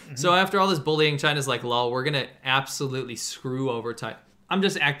end. So after all this bullying, China's like, lol, we're going to absolutely screw over Taiwan. I'm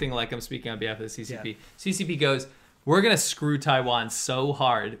just acting like I'm speaking on behalf of the CCP. Yeah. CCP goes, we're going to screw Taiwan so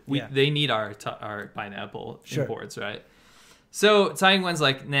hard. Yeah. They need our pineapple Sure. imports, right? So Taiwan's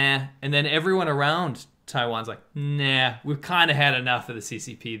like, nah. And then everyone around Taiwan's like, nah, we've kind of had enough of the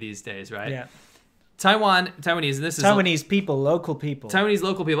CCP these days, right? Yeah. Taiwanese, and this is Taiwanese people, local people. Taiwanese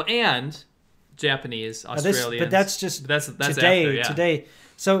local people and Japanese, Australians. But that's just that's today. after, yeah. Today.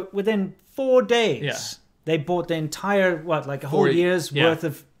 So within 4 days, Yeah. they bought the entire, like a whole year's yeah. worth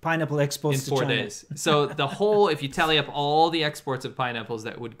of pineapple exports in to 4 China. days. So the whole, if you tally up all the exports of pineapples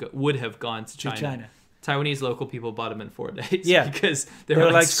that would have gone to China, Taiwanese local people bought them in 4 days. Yeah. Because They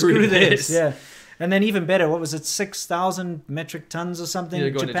were like, screw this. Yeah. And then even better, what was it, 6,000 metric tons or something? They're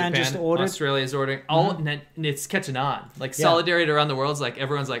going to Japan just ordered. Australia's ordering. And it's catching on. Like Yeah. solidarity around the world's like,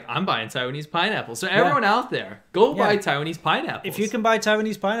 everyone's like, I'm buying Taiwanese pineapples. So everyone out there, go buy Taiwanese pineapples. If you can buy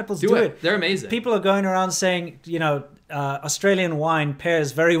Taiwanese pineapples, do it. They're amazing. People are going around saying, Australian wine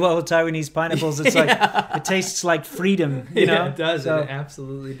pairs very well with Taiwanese pineapples. It's like, it tastes like freedom, you know? it does. So, It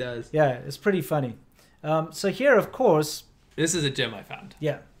absolutely does. yeah, it's pretty funny. So here, of course, This is a gem I found.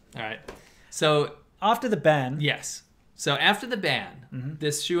 yeah, All right. So after the ban, yes. So after the ban,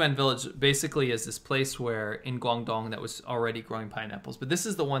 this Xuan village basically is this place where in Guangdong that was already growing pineapples. But this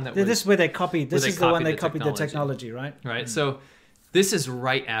is the one that was... this is where they copied. This is the one they copied the technology. technology, right? Right. So this is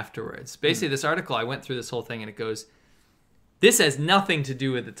right afterwards. Basically, this article, I went through this whole thing and it goes, this has nothing to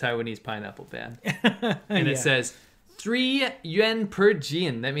do with the Taiwanese pineapple ban. And it says 3 yuan per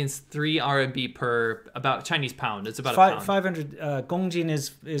jin. That means 3 RMB per about Chinese pound. It's about a pound. 500 gongjin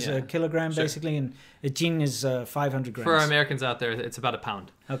is a kilogram basically, and a jin is 500 grams. For our Americans out there, it's about a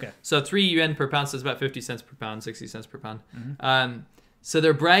pound. Okay. So 3 yuan per pound, so it's about 50 cents per pound, 60 cents per pound. So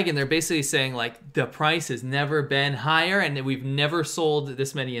they're bragging. They're basically saying, like, the price has never been higher and we've never sold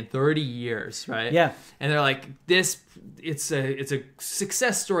this many in 30 years, right? Yeah. And they're like, it's a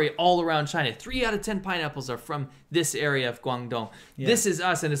success story all around China. 3 out of 10 pineapples are from this area of Guangdong. Yeah. This is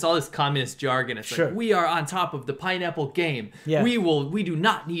us, and it's all this communist jargon. It's like, we are on top of the pineapple game. Yeah. We do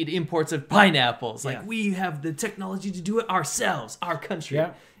not need imports of pineapples. Like, Yeah. we have the technology to do it ourselves, our country.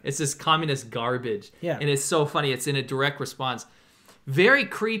 Yeah. It's this communist garbage. Yeah. And it's so funny. It's in a direct response. Very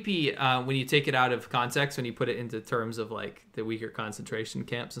creepy when you take it out of context, when you put it into terms of like the Uyghur concentration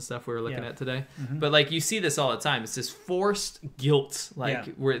camps and stuff we were looking at today. But like you see this all the time. It's this forced guilt,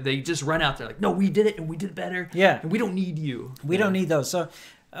 like where they just run out there like, no, we did it and we did better. Yeah. And we don't need you. We don't need those. So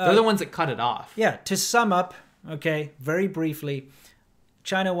they're the ones that cut it off. yeah, to sum up, okay, very briefly,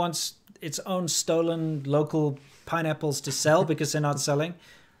 China wants its own stolen local pineapples to sell because they're not selling.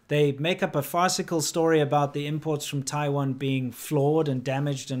 They make up a farcical story about the imports from Taiwan being flawed and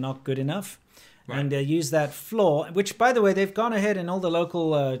damaged and not good enough. Right. And they use that flaw, which, by the way, they've gone ahead in all the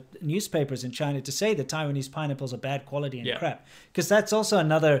local newspapers in China to say that Taiwanese pineapples are bad quality and crap. Because that's also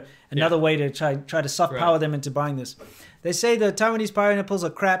another way to try to soft power them into buying this. They say the Taiwanese pineapples are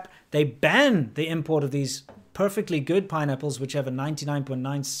crap. They ban the import of these perfectly good pineapples, which have a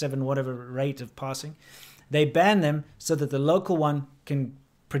 99.97 whatever rate of passing. They ban them so that the local one can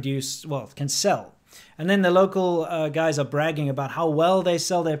sell. And then the local guys are bragging about how well they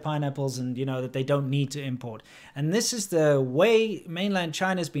sell their pineapples and, that they don't need to import. And this is the way mainland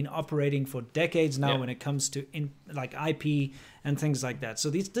China's been operating for decades now when it comes to IP and things like that. So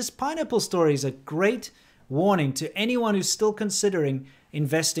this pineapple story is a great warning to anyone who's still considering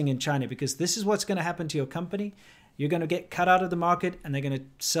investing in China, because this is what's going to happen to your company. You're going to get cut out of the market, and they're going to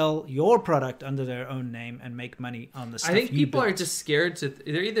sell your product under their own name and make money on the stuff. I think people are just scared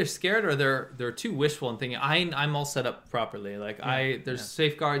they're either scared or they're too wishful and thinking I'm all set up properly. Like there's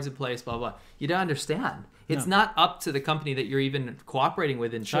safeguards in place, blah blah. You don't understand. It's not up to the company that you're even cooperating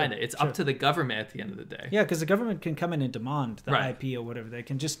with in China. It's up to the government at the end of the day. Yeah, because the government can come in and demand the IP or whatever. They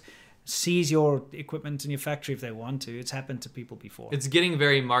can just seize your equipment in your factory if they want to. It's happened to people before. It's getting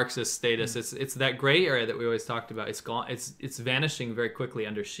very Marxist status. It's that gray area that we always talked about. It's gone. It's vanishing very quickly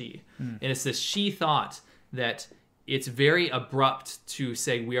under Xi. And it's this Xi thought that it's very abrupt to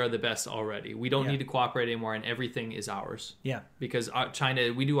say we are the best already. We don't need to cooperate anymore, and everything is ours. Yeah. Because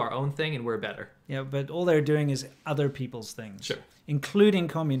China, we do our own thing and we're better. Yeah, but all they're doing is other people's things, Sure. including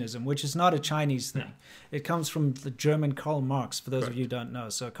communism, which is not a Chinese thing. No. It comes from the German Karl Marx, for those Correct. of you who don't know.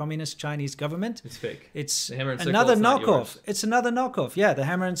 So, communist Chinese government. It's fake. It's The hammer and sickle, another it's not knockoff. yours. It's another knockoff. Yeah, the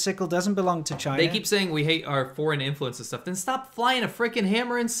hammer and sickle doesn't belong to China. They keep saying we hate our foreign influence and stuff. Then stop flying a freaking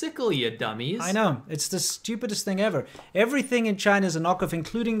hammer and sickle, you dummies. I know. It's the stupidest thing ever. Everything in China is a knockoff,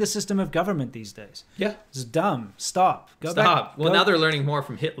 including the system of government these days. Yeah. It's dumb. Stop. Go Stop. back. Well, Go- now they're learning more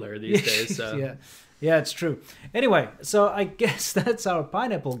from Hitler these days. So. Yeah. Yeah, it's true. Anyway, so I guess that's our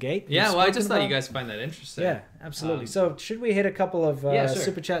pineapple gate. Yeah, We've well, I just spoken thought you about- guys find that interesting. Yeah, absolutely. So should we hit a couple of Yeah, sure.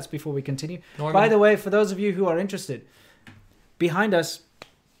 super chats before we continue? Norman? By the way, for those of you who are interested, behind us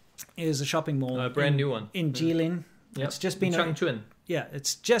is a shopping mall. A brand new one. in Jilin. Yep. It's just been Changchun.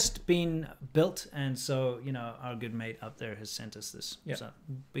 it's just been built, and so our good mate up there has sent us this. Yeah. So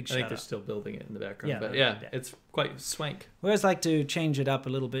big I shout think out. they're still building it in the background. Yeah, but yeah. it's quite swank. We always like to change it up a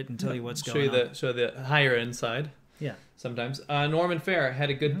little bit and tell you what's going on. Show the higher end side. Yeah. Sometimes. Norman Fair had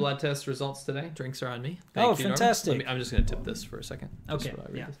a good blood test results today. Drinks are on me. Oh, Thank you, Norman. fantastic. I'm just going to tip this for a second. just Okay. while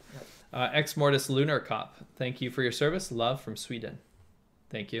I read Yeah. this. Ex Mortis Lunar Cop. Thank you for your service. Love from Sweden.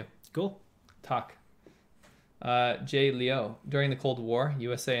 Thank you. Cool. Talk. J. Leo. During the Cold War,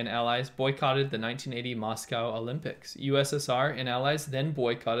 USA and allies boycotted the 1980 Moscow Olympics. USSR and allies then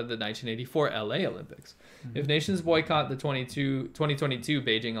boycotted the 1984 LA Olympics. If nations boycott the 2022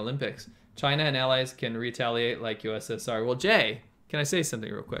 Beijing Olympics, China and allies can retaliate like USSR. Well, Jay, can I say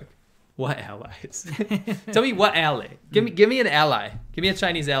something real quick? What allies? Tell me what ally. Give me an ally. Give me a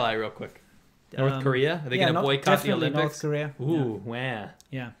Chinese ally real quick. North Korea? Are they going to boycott the definitely Olympics? North Korea. Ooh, wah.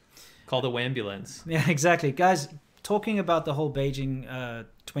 Yeah. Call the ambulance. Yeah, exactly. Guys, talking about the whole Beijing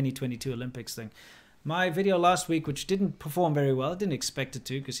 2022 Olympics thing, my video last week, which didn't perform very well, I didn't expect it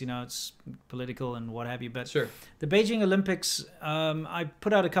to because, it's political and what have you. But Sure. the Beijing Olympics, I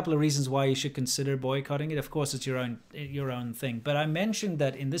put out a couple of reasons why you should consider boycotting it. Of course, it's your own thing. But I mentioned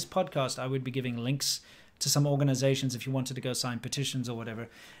that in this podcast, I would be giving links to some organizations if you wanted to go sign petitions or whatever.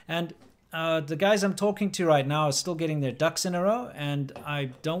 And the guys I'm talking to right now are still getting their ducks in a row, and I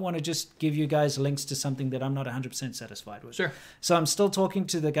don't want to just give you guys links to something that I'm not 100% satisfied with. Sure. So I'm still talking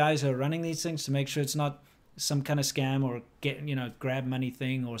to the guys who are running these things to make sure it's not some kind of scam or grab money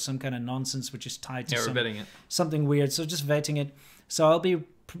thing or some kind of nonsense which is tied to Yeah, we're vetting it. something weird. So just vetting it. So I'll be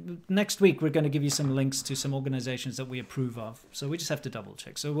next week. We're going to give you some links to some organizations that we approve of. So we just have to double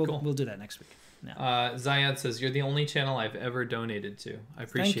check. So we'll do that next week. Yeah. Zayad says, you're the only channel I've ever donated to. I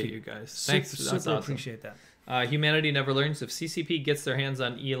appreciate you guys. Thanks. That's Super awesome. appreciate that. Humanity never learns. If CCP gets their hands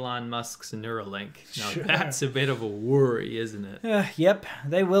on Elon Musk's Neuralink. Now, Sure. that's a bit of a worry, isn't it? Yep,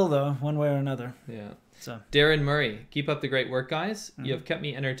 they will though, one way or another. Yeah. So Darren Murray, keep up the great work, guys. You have kept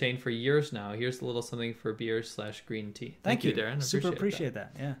me entertained for years now. Here's a little something for beer/green tea. Thank you, Darren. Super appreciate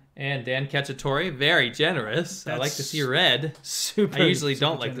that. Yeah. And Dan Cacciatore, very generous. I like to see red. Super. I usually super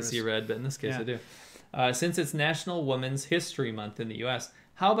don't like to generous. see red, but in this case Yeah. I do. Since it's National Women's History Month in the U.S.,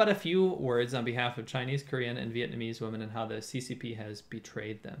 how about a few words on behalf of Chinese, Korean, and Vietnamese women and how the CCP has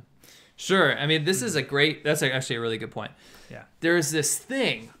betrayed them? Sure. I mean, this is that's actually a really good point. Yeah. There's this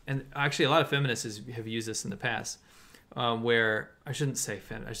thing, and actually a lot of feminists have used this in the past, where I shouldn't say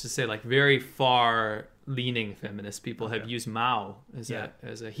I should say like very far-leaning feminist people have used Mao as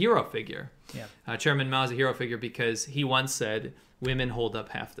a hero figure. Yeah. Chairman Mao is a hero figure because he once said, "Women hold up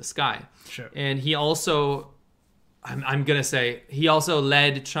half the sky." Sure. And he also, I'm gonna say, he also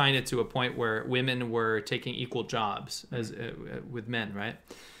led China to a point where women were taking equal jobs as with men. Right.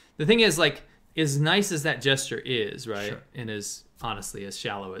 The thing is, like, as nice as that gesture is, right, Sure. and as honestly as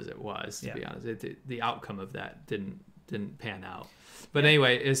shallow as it was, to be honest, the outcome of that didn't pan out. But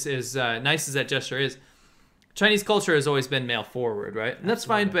anyway, as nice as that gesture is, Chinese culture has always been male forward, right? And that's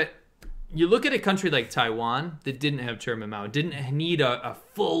fine, but you look at a country like Taiwan that didn't have Chairman Mao, didn't need a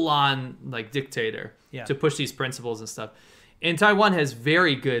full-on like dictator to push these principles and stuff. And Taiwan has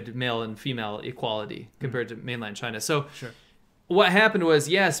very good male and female equality compared to mainland China. So Sure. what happened was,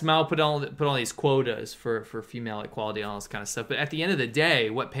 yes, Mao put all these quotas for female equality and all this kind of stuff. But at the end of the day,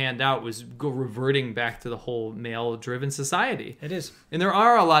 what panned out was reverting back to the whole male-driven society. It is. And there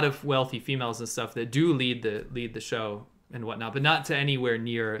are a lot of wealthy females and stuff that do lead the show and whatnot, but not to anywhere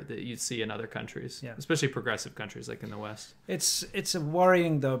near that you'd see in other countries, especially progressive countries like in the West. It's a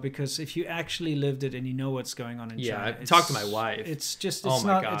worrying though, because if you actually lived it and you know what's going on in China, I talked to my wife. It's Oh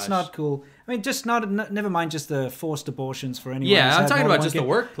my gosh. it's not cool. I mean, just never mind just the forced abortions for anyone. Yeah, who's I'm had talking more than about one just the kid.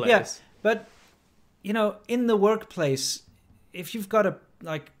 workplace. Yeah, but in the workplace, if you've got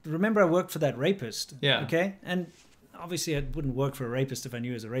remember I worked for that rapist. Yeah. Okay, and obviously I wouldn't work for a rapist if I knew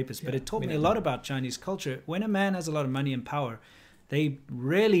he was a rapist, but it taught me a neither. lot about Chinese culture. When a man has a lot of money and power, they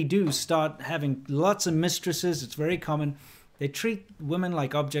really do start having lots of mistresses. It's very common. They treat women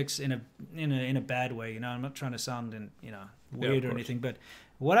like objects in a bad way. I'm not trying to sound weird or anything, but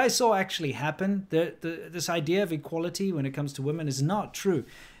what I saw actually happen, this idea of equality when it comes to women is not true.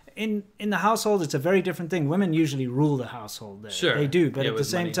 In the household, it's a very different thing. Women usually rule the household. Sure, they do, but at the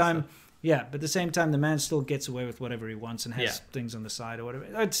same time, the man still gets away with whatever he wants and has things on the side or whatever.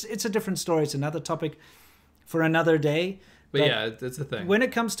 It's a different story. It's another topic for another day. But yeah, that's the thing. When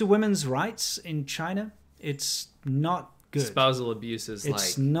it comes to women's rights in China, it's not good. Spousal abuse is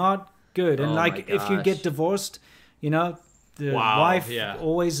it's not good. And if you get divorced, the wife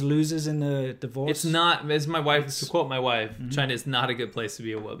always loses in the divorce. It's not, as my wife, to quote my wife, China is not a good place to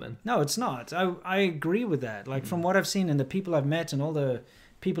be a woman. No, it's not. I agree with that. Like from what I've seen and the people I've met and all the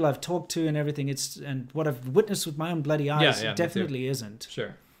people I've talked to and everything, and what I've witnessed with my own bloody eyes, it definitely isn't.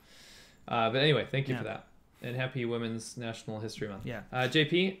 Sure. But anyway, thank you for that. And happy Women's National History Month. Yeah.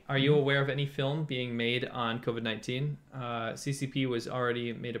 JP, are you aware of any film being made on COVID-19? CCP was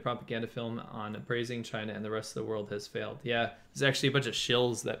already made a propaganda film on praising China, and the rest of the world has failed. Yeah, there's actually a bunch of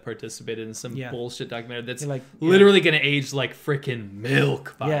shills that participated in some bullshit documentary that's literally going to age like freaking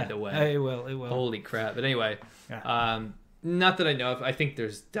milk, by the way. It will. Holy crap. But anyway, not that I know of. I think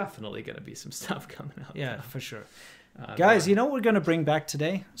there's definitely going to be some stuff coming up. Yeah, for sure. Guys, you know what we're going to bring back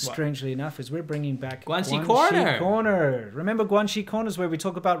today, strangely enough, is we're bringing back Guanxi Corner. Remember Guanxi Corner is where we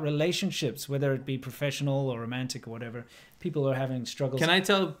talk about relationships, whether it be professional or romantic or whatever. People are having struggles. Can I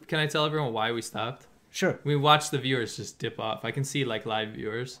tell everyone why we stopped? Sure. We watched the viewers just dip off. I can see like live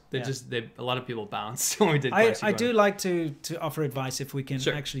viewers. A lot of people bounced when we did. I do like to offer advice if we can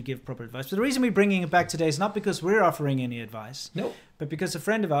actually give proper advice. But the reason we're bringing it back today is not because we're offering any advice. Nope. But because a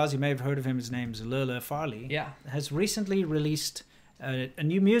friend of ours, you may have heard of him, his name's Lula Farley, has recently released a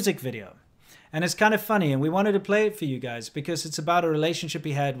new music video. And it's kind of funny, and we wanted to play it for you guys because it's about a relationship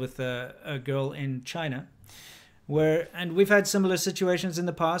he had with a girl in China. And we've had similar situations in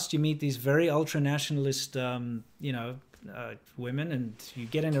the past. You meet these very ultra-nationalist, women, and you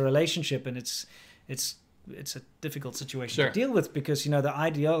get in a relationship, and it's a difficult situation to deal with because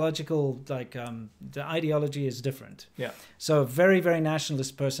the ideology is different. Yeah. So very, very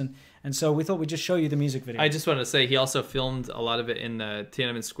nationalist person, and so we thought we'd just show you the music video. I just wanted to say he also filmed a lot of it in the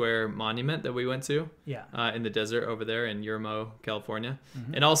Tiananmen Square monument that we went to. Yeah. In the desert over there in Yermo, California,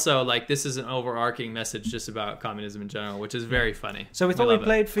 and also this is an overarching message just about communism in general, which is very funny. So we thought we'd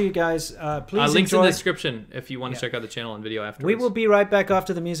play it for you guys. Please links enjoy. in the description if you want to check out the channel and video afterwards. We will be right back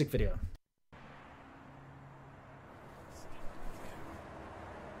after the music video.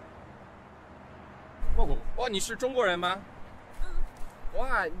 哇，你是中国人吗？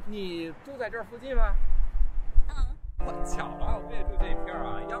哇，你住在这儿附近吗？哇，巧了，我也住这一片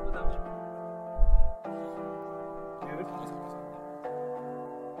啊，要不咱们。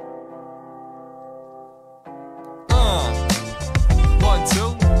1,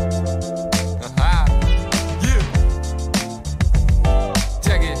 2. Yeah.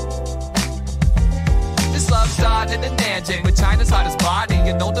 Check it. This love started in Nanjing with China's hottest body.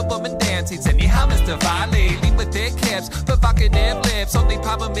 An older woman dancing, said, "Ni hao, Mr. Valley." Lean with thick hips, provocative lips. Only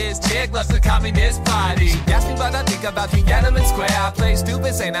problem is, chick loves the Communist Party. She asked me what I think about Tiananmen Square. I play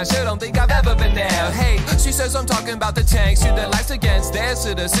stupid, saying I sure don't think I've ever been there. Hey, she says I'm talking about the tanks, shoot their lives against their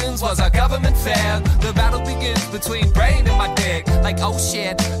citizens. Was our government fair? The battle begins between brain and my dick. Like, oh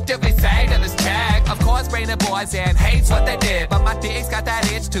shit, did we say that it's tag? Of course, brain and boys and hates what they did, but my dick's got that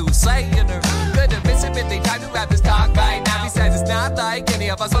itch to slay in her. Could have missed it, but they tried to wrap this talk right now. He says it's not like any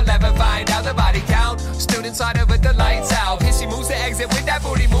of us will ever find out the body count. Stood inside her with the lights out. Here she moves to exit with that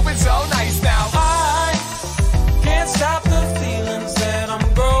booty moving so nice now. I can't stop the feelings that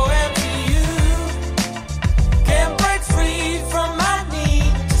I'm growing to you. Can't break free from my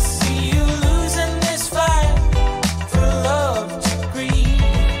need to see you losing this fight for love to greed.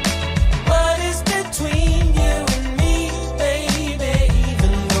 What is between you and me, baby?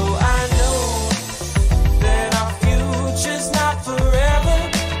 Even though I know that our future's not forever,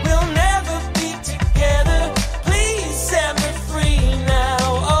 we'll never be together. Please set me free now.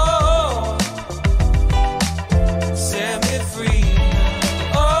 Oh, set me free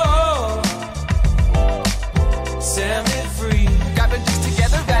now. Oh, set me free. Got the juice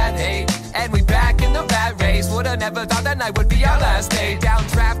together at 8, and we back in the rat race. Would've never thought that night would be our last day. Down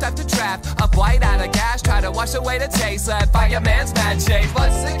draft after draft, up white out of gas, try to wash away the taste. Led by your man's mad chase.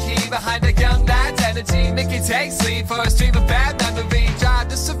 What's the key behind a young lad's energy? Make it take sleep for a stream of bad memory. Drive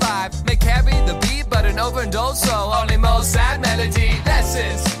to survive, may carry the beat, but an overdose, so only most sad melody.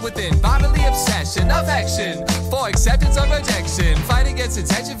 Lessons within bodily obsession, affection for acceptance or rejection. Fight against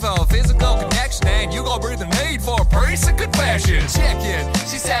attention for physical connection, and you gon' breathe the need for a person confession. Chicken,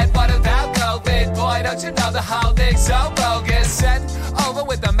 she said, what about COVID? Boy, don't you know the whole thing's so bogus? Sent over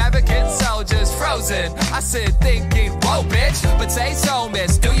with American soldiers frozen. I sit thinking, whoa, bitch, but say so,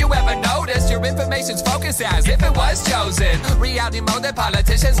 miss. Do you ever notice your information's focused as if it was chosen? Reality mode that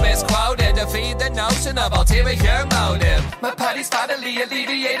politicians misquoted to feed the notion of ulterior motive. My party's finally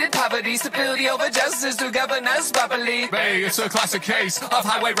alleviated poverty, stability over justice to govern us properly. Hey, it's a classic case of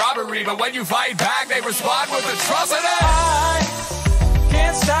highway robbery, but when you fight back, they respond with atrocity. I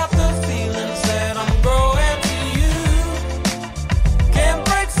can't stop the feelings that I'm growing to you. Can't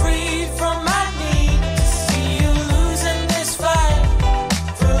break free from my need to see you losing this fight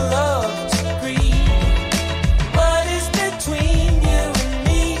for love to greed. What is between you and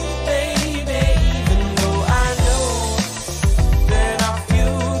me, baby? Even though I know that our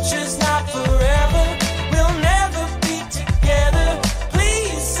future's not forever, we'll never be together.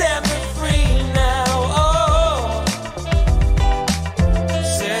 Please set me free now. Oh,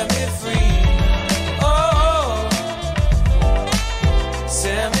 set me free. Oh,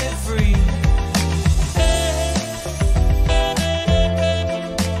 set me free.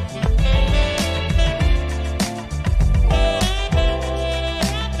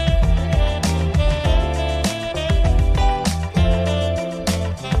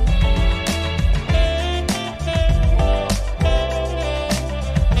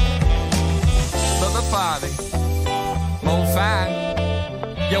 Brother Farley, Mo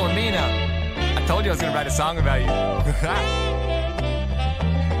Fine, yo Amina, I told you I was gonna write a song about you.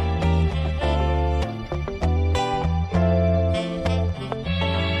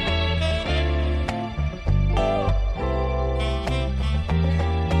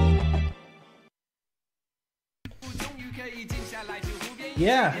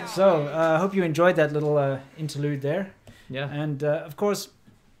 Yeah, so I hope you enjoyed that little interlude there. Yeah. And of course,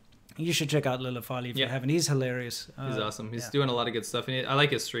 you should check out Lila Farley if you Yeah. haven't. He's hilarious. He's awesome. He's yeah. doing a lot of good stuff. And I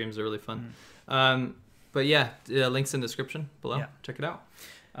like his streams. They're really fun. But yeah, links in the description below. Yeah. Check it out.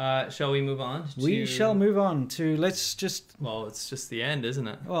 Shall we move on? We shall move on to, let's just, Well, it's just the end, isn't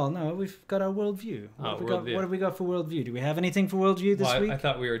it? well, no, we've got our worldview. Worldview. What have we got for worldview? Do we have anything for worldview this Well, week? I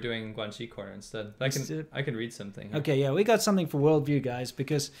thought we were doing Guanxi Corner instead. I can read something. Okay, yeah, we got something for worldview, guys,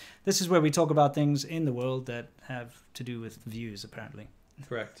 because this is where we talk about things in the world that have to do with views, apparently.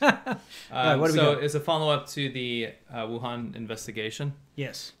 Correct. Right, what do we so got? it's a follow-up to the Wuhan investigation.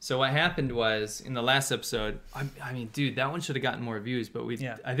 Yes. So what happened was, in the last episode, I mean, dude, that one should have gotten more views, but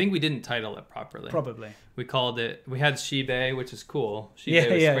I think we didn't title it properly. Probably. We called it, we had Shibe, which is cool. Shibe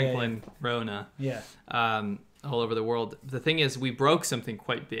Yeah, was yeah, sprinkling Rona Yeah. all over the world. The thing is, we broke something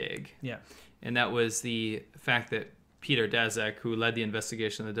quite big, Yeah. and that was the fact that Peter Daszak, who led the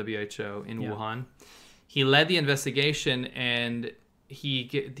investigation of the WHO in Wuhan, he led the investigation, and he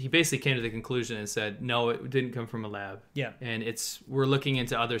basically came to the conclusion and said, no, it didn't come from a lab. Yeah. And we're looking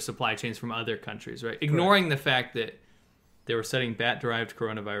into other supply chains from other countries, right? Ignoring the fact that they were studying bat-derived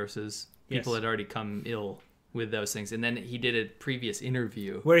coronaviruses. People had already come ill with those things. And then he did a previous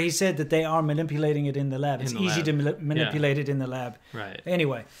interview Where he said that they are manipulating it in the lab. It's In the easy lab. to manipulate it in the lab. Right.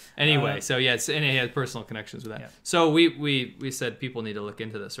 Anyway. So yeah, and he had personal connections with that. Yeah. So we said people need to look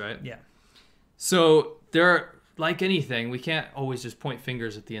into this, right? Yeah. So there, like anything, we can't always just point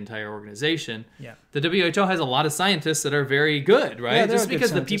fingers at the entire organization. Yeah. The WHO has a lot of scientists that are very good, right? Yeah, there Just are good because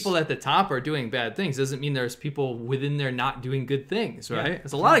the scientists. people at the top are doing bad things doesn't mean there's people within there not doing good things, right? Yeah.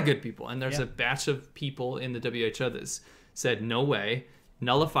 There's a lot of good people, and there's Yeah. a batch of people in the WHO that's said no way,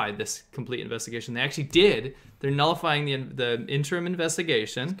 nullified this complete investigation. They actually did. They're nullifying the interim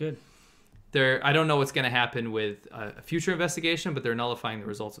investigation. Good. I don't know what's going to happen with a future investigation, but they're nullifying the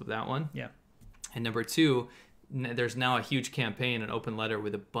results of that one. Yeah. And number two, there's now a huge campaign, an open letter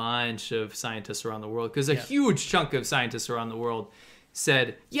with a bunch of scientists around the world, because a huge chunk of scientists around the world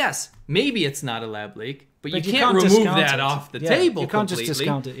said, yes, maybe it's not a lab leak, but you can't remove discount that it. off the Yeah, table you can't completely. just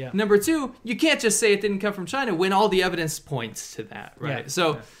discount it, yeah. Number two, you can't just say it didn't come from China when all the evidence points to that, right? Yeah,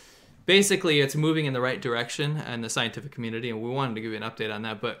 So yeah. basically, it's moving in the right direction in the scientific community, and we wanted to give you an update on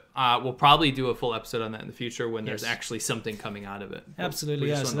that, but we'll probably do a full episode on that in the future when there's actually something coming out of it. Absolutely, We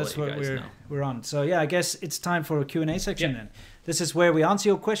yes. just wanted That's to let what you guys know. we're on. So yeah, I guess it's time for a Q&A section Yeah. then. This is where we answer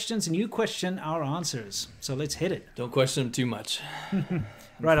your questions and you question our answers. So let's hit it. Don't question them too much.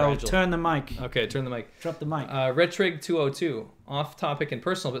 Right, I'll fragile. turn the mic. Okay, turn the mic. Drop the mic. Retrig202, off topic and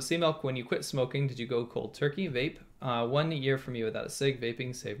personal, but C-Milk, when you quit smoking, did you go cold turkey, vape? 1 year for me without a cig,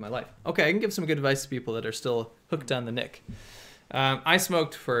 vaping saved my life. Okay, I can give some good advice to people that are still hooked on the nick. I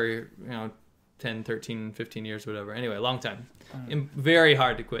smoked for, 10, 13, 15 years, whatever. Anyway, long time. Very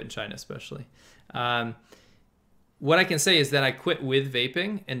hard to quit in China, especially. What I can say is that I quit with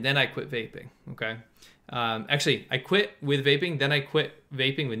vaping, and then I quit vaping, okay? Actually, I quit with vaping, then I quit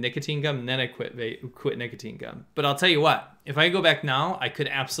vaping with nicotine gum, and then I quit nicotine gum. But I'll tell you what, if I go back now, I could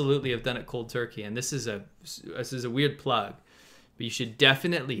absolutely have done it cold turkey. And this is a weird plug, but you should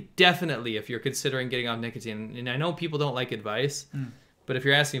definitely, if you're considering getting off nicotine, and I know people don't like advice, but if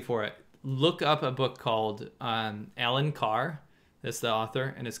you're asking for it, look up a book called Alan Carr. That's the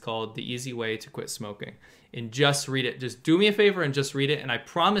author, and it's called The Easy Way to Quit Smoking. And just read it. Just do me a favor and just read it. And I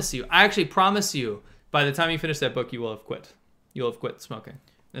actually promise you, by the time you finish that book, you will have quit. You'll have quit smoking.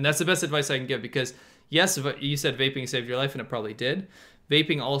 And that's the best advice I can give, because yes, you said vaping saved your life, and it probably did.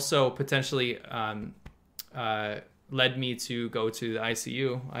 Vaping also potentially led me to go to the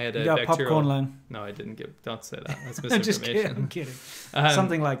ICU. I had a got bacterial... popcorn lung. No, I didn't get... Don't say that. That's I'm just misinformation. kidding. I'm kidding.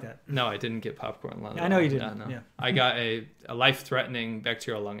 Something like that. No, I didn't get popcorn lung. I know you didn't. No. Yeah. I got a life-threatening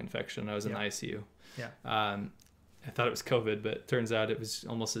bacterial lung infection. I was in the ICU. Yeah. I thought it was COVID, but it turns out it was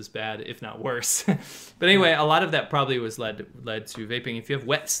almost as bad, if not worse. But anyway, a lot of that probably was led to vaping. If you have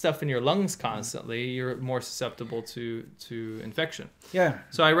wet stuff in your lungs constantly, you're more susceptible to infection. Yeah.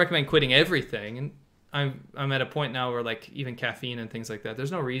 So I recommend quitting everything. And I'm at a point now where, like, even caffeine and things like that,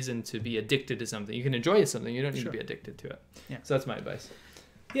 there's no reason to be addicted to something. You can enjoy something. You don't need to be addicted to it. Yeah. So that's my advice.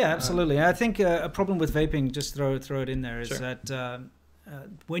 Yeah, absolutely. I think a problem with vaping, just throw it in there, is that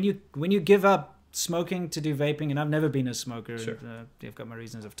when you give up smoking to do vaping, and I've never been a smoker, and, I've got my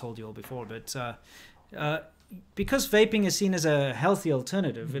reasons, I've told you all before, but because vaping is seen as a healthy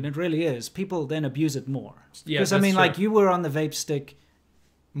alternative, and it really is, people then abuse it more. Yeah, because I mean, like, you were on the vape stick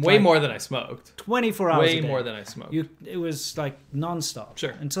way more than I smoked. 24 hours a day. Way more than I smoked. It was like non-stop.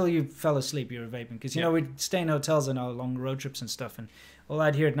 Sure. Until you fell asleep, you were vaping. Because, you know, we'd stay in hotels on our long road trips and stuff, and all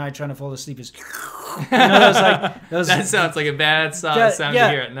I'd hear at night trying to fall asleep is... that sounds like a bad sound to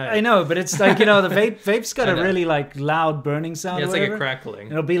hear at night. I know, but it's like, you know, the vape's got a really, like, loud burning sound. Yeah, it's or like whatever. a crackling.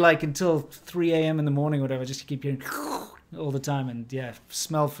 And it'll be like until 3 a.m. in the morning or whatever, just to keep hearing all the time. And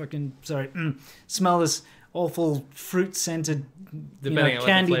smell this awful fruit-scented,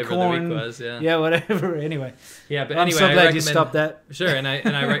 candy what the flavor corn, of the week was, whatever. Anyway, yeah, but I'm anyway, so glad you stopped that. Sure, and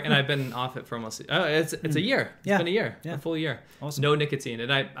I've been off it for almost it's a year. It's been a year, a full year. Awesome. No nicotine,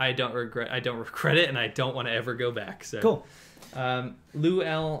 and I don't regret it, and I don't want to ever go back. So cool. Lou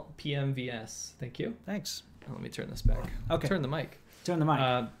L PMVS, thank you. Thanks. Let me turn this back. Okay. Turn the mic. Turn the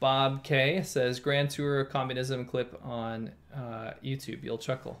mic. Bob K says Grand Tour communism clip on YouTube. You'll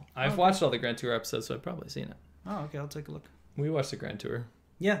chuckle. I've watched all the Grand Tour episodes, so I've probably seen it. Oh, okay. I'll take a look. We watched the Grand Tour.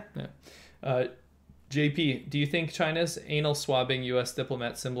 Yeah. JP, do you think China's anal swabbing U.S.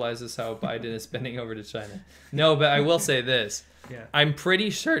 diplomat symbolizes how Biden is bending over to China? No, but I will say this. Yeah. I'm pretty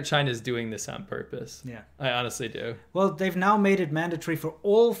sure China's doing this on purpose. Yeah. I honestly do. Well, they've now made it mandatory for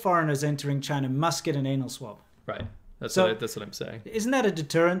all foreigners entering China must get an anal swab. Right. That's what I'm saying. Isn't that a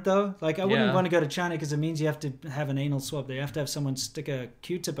deterrent, though? Like, I wouldn't Yeah. want to go to China because it means you have to have an anal swab. You have to have someone stick a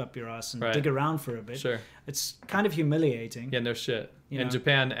Q-tip up your ass and dig around for a bit. Sure. It's kind of humiliating. Yeah, no shit. You And know?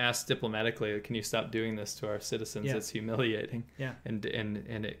 Japan asked diplomatically, can you stop doing this to our citizens? Yeah. It's humiliating. Yeah. And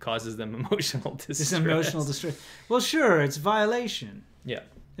it causes them emotional distress. It's emotional distress. Well, sure, it's violation. Yeah.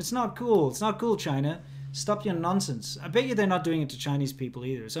 It's not cool. It's not cool, China. Stop your nonsense. I bet you they're not doing it to Chinese people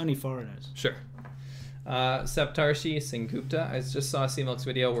either. It's only foreigners. Sure. Saptarshi Sengupta. I just saw a CMOX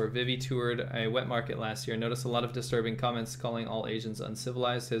video where Vivi toured a wet market last year. Noticed a lot of disturbing comments calling all Asians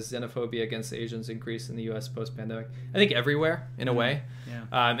uncivilized. Has xenophobia against Asians increased in the U.S. post-pandemic? I think everywhere, in a way.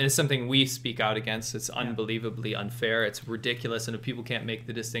 Yeah. And it's something we speak out against. It's unbelievably unfair. It's ridiculous. And if people can't make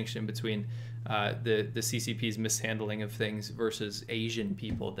the distinction between the CCP's mishandling of things versus Asian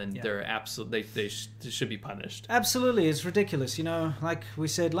people, then they're absolutely they should be punished. Absolutely, it's ridiculous. You know, like we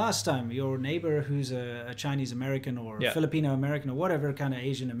said last time, your neighbor who's a Chinese American or Filipino American or whatever kind of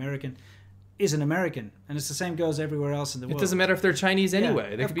Asian American is an American, and it's the same goes everywhere else in the world. It doesn't matter if they're Chinese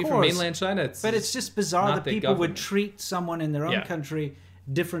anyway. They could be from mainland China. But it's just bizarre that people would government. treat someone in their own country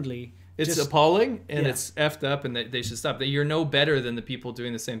differently. It's appalling, and it's effed up, and they should stop. You're no better than the people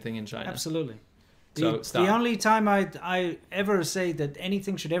doing the same thing in China. Absolutely. So stop. The only time I ever say that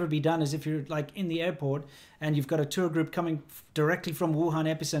anything should ever be done is if you're like in the airport and you've got a tour group coming directly from Wuhan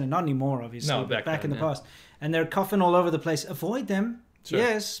epicenter. Not anymore, obviously. No, but back then, in the past, and they're coughing all over the place. Avoid them. Sure.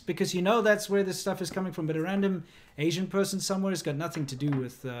 Yes, because you know that's where this stuff is coming from. But a random Asian person somewhere has got nothing to do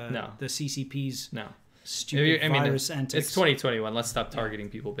with the CCP's stupid virus antics. It's 2021. Let's stop targeting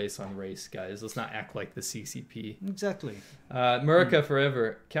people based on race, guys. Let's not act like the CCP. Exactly. Murica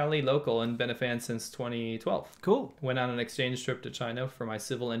forever. Cali local and been a fan since 2012. Cool. Went on an exchange trip to China for my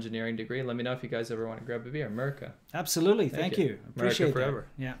civil engineering degree. Let me know if you guys ever want to grab a beer. Murica. Absolutely. Thank you. Appreciate Murica forever.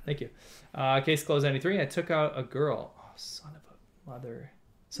 That. Yeah. Thank you. Case closed 93. I took out a girl. Oh, son of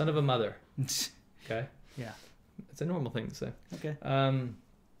a mother. Okay. Yeah. It's a normal thing to say. Okay.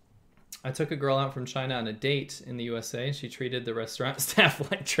 I took a girl out from China on a date in the USA. She treated the restaurant staff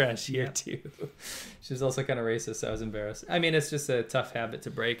like trash here too. She was also kind of racist, so I was embarrassed. I mean, it's just a tough habit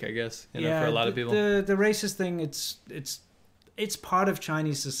to break, I guess, for a lot of people. The racist thing, it's part of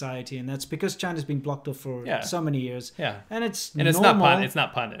Chinese society, and that's because China's been blocked off for so many years. Yeah. And it's And normal. it's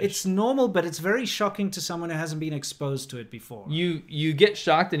not punished. It's normal, but it's very shocking to someone who hasn't been exposed to it before. You get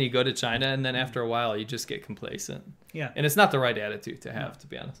shocked and you go to China, and then after a while you just get complacent. Yeah. And it's not the right attitude to have, to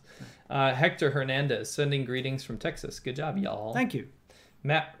be honest. Hector Hernandez sending greetings from Texas. Good job, y'all. Thank you.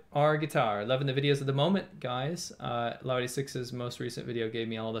 Matt R. Guitar. Loving the videos of the moment, guys. Law 86's most recent video gave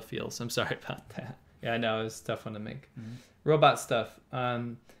me all the feels. I'm sorry about that. Yeah, I know. It was a tough one to make. Mm-hmm. Robot stuff.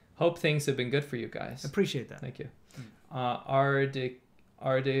 Hope things have been good for you guys. Appreciate that. Thank you.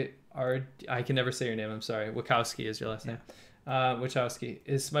 I can never say your name. I'm sorry. Wachowski is your last name. Wachowski.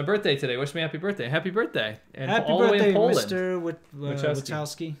 It's my birthday today. Wish me happy birthday. Happy birthday. And Happy all the way birthday, in Poland. Mr.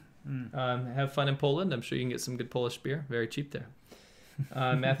 Wachowski. Wachowski. Have fun in Poland. I'm sure you can get some good Polish beer. Very cheap there.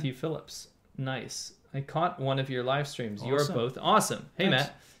 Matthew Phillips. Nice. I caught one of your live streams. You are Awesome. both awesome. Hey, Thanks.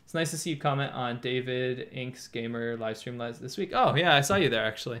 Matt. It's nice to see you comment on David Inks Gamer live stream this week. Oh, yeah. I saw you there,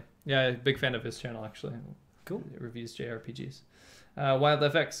 actually. Yeah, big fan of his channel, actually. Cool. It reviews JRPGs.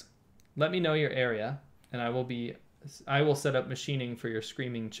 WildFX. Let me know your area, and I will set up machining for your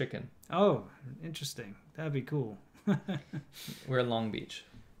screaming chicken. Oh, interesting. That'd be cool. We're in Long Beach.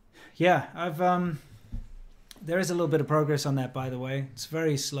 Yeah, there is a little bit of progress on that, by the way. It's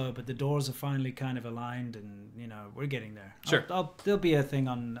very slow, but the doors are finally kind of aligned, and we're getting there. Sure. There'll be a thing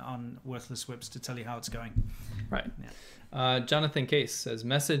on Worthless Whips to tell you how it's going. Right. Yeah. Jonathan Case says,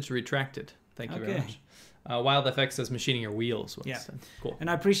 message retracted. Thank you very Okay. much. WildFX says, machining your wheels. Yeah. Cool. And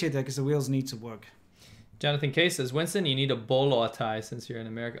I appreciate that because the wheels need to work. Jonathan Case says, Winston, you need a bolo tie since you're in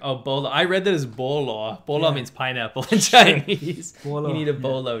America. Oh, bolo. I read that as bolo. Bolo Yeah. means pineapple in Chinese. Bolo, You need a yeah.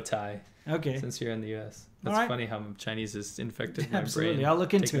 bolo tie Okay. since you're in the U.S. That's All right. funny how Chinese has infected my Absolutely. brain. I'll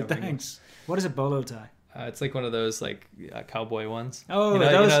look into taking it. over English. Thanks. What is a bolo tie? It's like one of those cowboy ones. Oh, you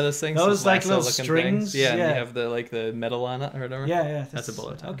know those things. those like little lasso-looking strings. things? Yeah, yeah. and you have the metal on it or whatever. Yeah. That's a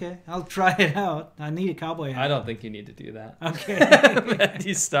bolo tie. Okay, I'll try it out. I need a cowboy hat. I don't think you need to do that. Okay.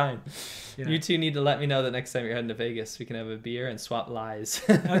 He's Stein. Yeah. You two need to let me know that next time you're heading to Vegas, we can have a beer and swap lies.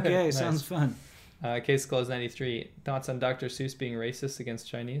 Okay, Nice. sounds fun. Case closed 93. Thoughts on Dr. Seuss being racist against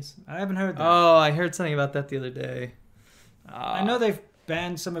Chinese? I haven't heard that. Oh, I heard something about that the other day. I know they've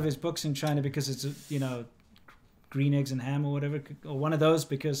banned some of his books in China because it's green eggs and ham or whatever, or one of those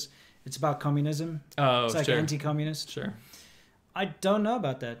because it's about communism. Oh, It's like sure. anti-communist. Sure. I don't know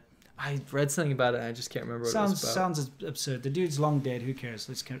about that. I read something about it. I just can't remember what it was about. Sounds absurd. The dude's long dead. Who cares?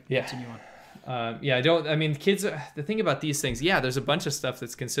 Let's continue on. Kids, the thing about these things, there's a bunch of stuff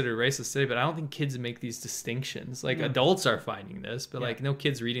that's considered racist today, but I don't think kids make these distinctions. Like, Yeah. adults are finding this, but, Yeah. no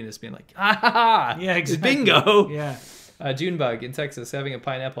kids reading this being like, ah, ha, ha, Yeah, exactly. bingo. Yeah. Junebug in Texas, having a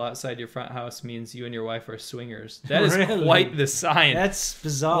pineapple outside your front house means you and your wife are swingers. That is Really? quite the sign. That's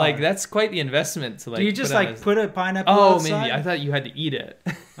bizarre. That's quite the investment to, Do you just, put on put a pineapple Oh, outside? maybe. I thought you had to eat it.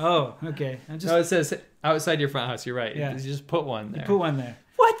 Oh, okay. No, it says outside your front house. You're right. Yeah. You just put one there. Put one there.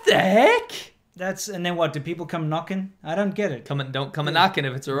 What the heck? And then what? Do people come knocking? I don't get it. Don't come a knocking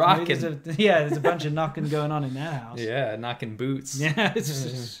if it's a Maybe rocking. there's a bunch of knocking going on in that house. Yeah, knocking boots. Yeah. It's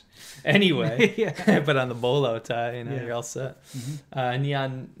just, Anyway, Yeah. put on the bolo tie, Yeah. you're all set.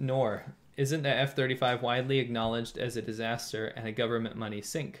 Neon Nor, isn't the F-35 widely acknowledged as a disaster and a government money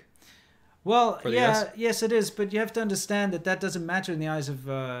sink? well, For the yeah, US? yes, it is. But you have to understand that doesn't matter in the eyes of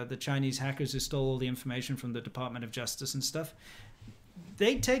the Chinese hackers who stole all the information from the Department of Justice and stuff.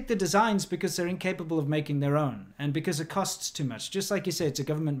 They take the designs because they're incapable of making their own and because it costs too much. Just like you say, it's a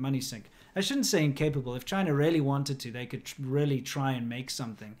government money sink. I shouldn't say incapable. If China really wanted to, they could really try and make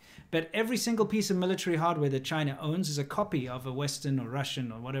something. But every single piece of military hardware that China owns is a copy of a Western or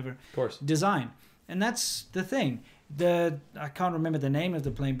Russian or whatever Of course. design. And that's the thing. I can't remember the name of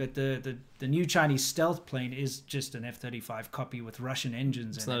the plane, but the new Chinese stealth plane is just an F-35 copy with Russian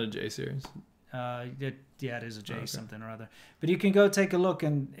engines It's in not it. a J series. It is a J Okay. something or other. But you can go take a look,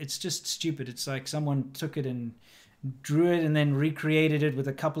 and it's just stupid. It's like someone took it and drew it and then recreated it with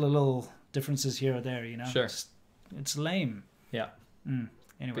a couple of little differences here or there. Sure. It's lame. Yeah.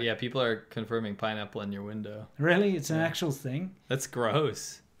 Anyway, But yeah, people are confirming pineapple in your window. really, it's an Yeah. actual thing. That's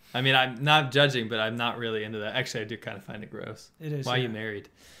gross. I mean, I'm not judging, but I'm not really into that. Actually, I do kind of find it gross. It is. Why are yeah. you married?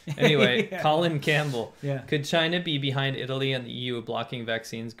 Anyway, Yeah. Colin Campbell. Yeah. Could China be behind Italy and the EU blocking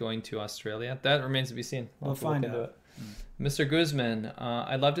vaccines going to Australia? That remains to be seen. We'll have to look find into out. it. Mr. Guzman,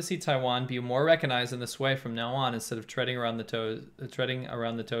 I'd love to see Taiwan be more recognized in this way from now on, instead of treading around the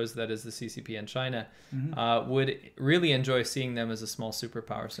toes that is the CCP and China. Would really enjoy seeing them as a small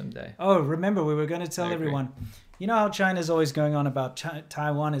superpower someday. Oh, remember, we were going to tell I agree. everyone, you know how China's always going on about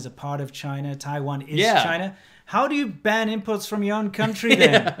Taiwan is a part of China, Taiwan is Yeah. China. How do you ban imports from your own country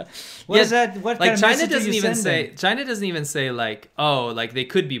then? What is that? What Like kind of China message are doesn't you even sending? say. China doesn't even say like, oh, like they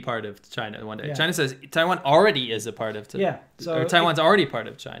could be part of China one day. Yeah. China says Taiwan already is a part of. Yeah, so or Taiwan's already part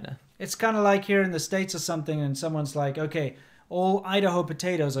of China. It's kind of like here in the States or something, and someone's like, okay, all Idaho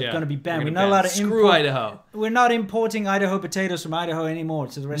potatoes are Yeah, going to be banned. we're We're gonna not allowed ban- to Screw import. Idaho. We're not importing Idaho potatoes from Idaho anymore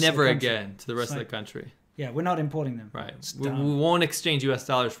to the rest Never of the country. again to the rest It's of like- the country. Yeah, we're not importing them. Right. It's We dumb. won't exchange U.S.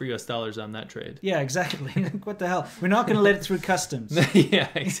 dollars for U.S. dollars on that trade. Yeah, exactly. What the hell? We're not going to let it through customs. Yeah,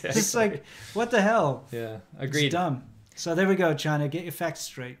 exactly. It's like, what the hell? yeah, It's agreed. dumb. So there we go, China. Get your facts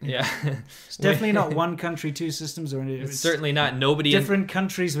straight. Yeah, It's definitely not one country, two systems, or anything. it's certainly not. Nobody. different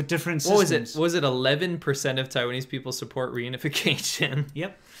countries with different What was systems. it? Was it 11% of Taiwanese people support reunification?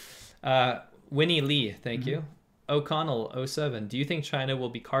 Yep. Winnie Lee, thank Mm-hmm. you. O'Connell 07. Do you think China will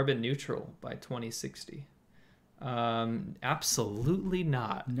be carbon neutral by 2060? Absolutely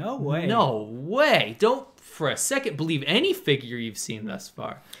not. No way. No way. Don't for a second believe any figure you've seen thus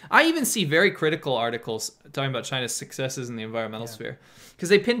far. I even see very critical articles talking about China's successes in the environmental sphere because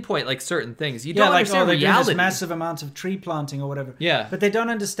they pinpoint like certain things. You Yeah, don't like, understand they're doing reality. this massive amounts of tree planting or whatever. Yeah. But they don't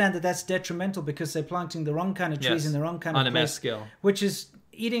understand that that's detrimental because they're planting the wrong kind of trees Yes, in the wrong kind on of a mass place, scale. which is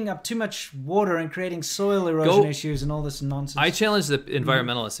eating up too much water and creating soil erosion Go- issues and all this nonsense. I challenge the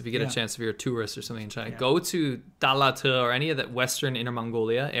environmentalists, if you get Yeah. a chance, if you're a tourist or something in China, Yeah. go to Dalate or any of that western Inner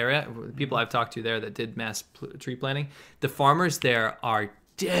Mongolia area. The people I've talked to there that did mass tree planting, the farmers there are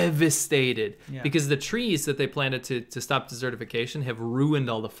devastated Yeah. because the trees that they planted to stop desertification have ruined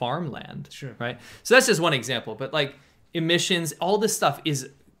all the farmland. Sure. Right? So that's just one example. But like emissions, all this stuff is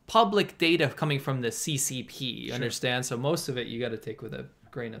public data coming from the CCP. You understand? So most of it you got to take with a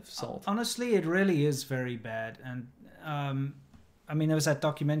grain of salt. Honestly, it really is very bad. And I mean, there was that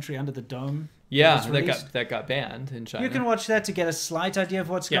documentary Under the Dome. Yeah, was released. that got banned in China. You can watch that to get a slight idea of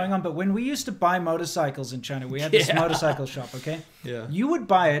what's Yeah. going on. But when we used to buy motorcycles in China, we had this Yeah. motorcycle shop, okay? Yeah. You would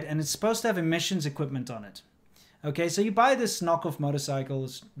buy it, and it's supposed to have emissions equipment on it. Okay, so you buy this knockoff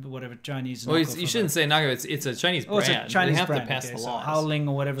motorcycles, whatever, Chinese Well, knockoff you of shouldn't it. say Naga. It's a Chinese Oh, it's brand. a Chinese they have brand. to pass okay, the so laws. Howling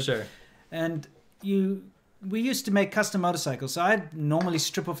or whatever. Sure. And we used to make custom motorcycles, so I'd normally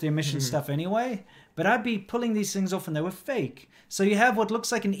strip off the emission Mm-hmm. stuff anyway, but I'd be pulling these things off and they were fake. So you have what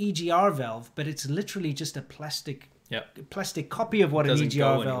looks like an EGR valve, but it's literally just a plastic copy of what an Doesn't EGR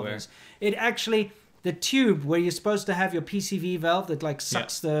go valve anywhere. is. It actually, the tube where you're supposed to have your PCV valve that like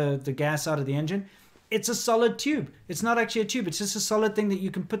sucks the gas out of the engine, it's a solid tube. It's not actually a tube. It's just a solid thing that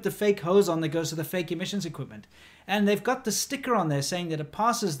you can put the fake hose on that goes to the fake emissions equipment. And they've got the sticker on there saying that it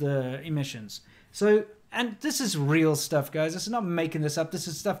passes the emissions. So, and this is real stuff, guys. This is not making this up. This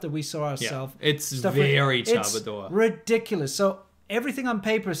is stuff that we saw ourselves. It's Stuff very it's Chabador. ridiculous. So everything on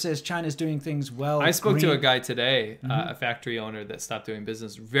paper says China's doing things well. I spoke to green. a guy today, a factory owner that stopped doing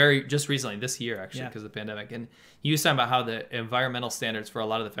business just recently, this year actually, Yeah. because of the pandemic. And he was talking about how the environmental standards for a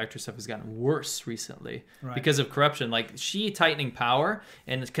lot of the factory stuff has gotten worse recently Right. because of corruption. Like Xi tightening power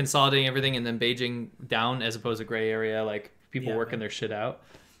and consolidating everything, and then Beijing down as opposed to gray area, like people Yeah, working yeah. their shit out.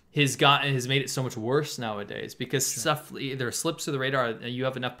 Has made it so much worse nowadays because stuff either slips through the radar and you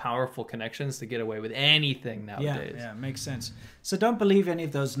have enough powerful connections to get away with anything nowadays. Yeah, makes sense. So don't believe any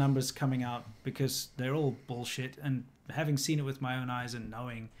of those numbers coming out because they're all bullshit. And having seen it with my own eyes and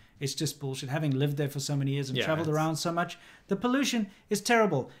knowing it's just bullshit, having lived there for so many years and Yeah, traveled it's- around so much, the pollution is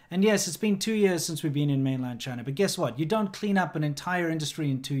terrible. And yes, it's been 2 years since we've been in mainland China. But guess what? You don't clean up an entire industry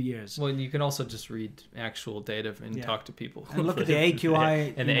in 2 years. Well, you can also just read actual data and Yeah. talk to people. And look at the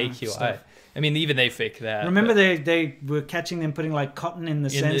AQI, and the you know, AQI. stuff. I mean, even they fake that. Remember but they were catching them putting like cotton in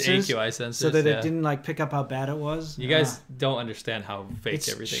the in the sensors AQI sensors, so that yeah. it didn't like pick up how bad it was. You guys don't understand how fake It's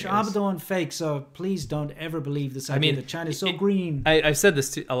everything is. Chabador and fake, so please don't ever believe this idea mean, that China's so it- green. I've said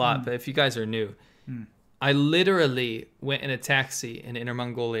this a lot, Mm. but if you guys are new, I literally went in a taxi in Inner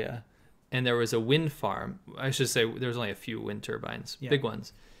Mongolia, and there was a wind farm. I should say there was only a few wind turbines, Yeah. big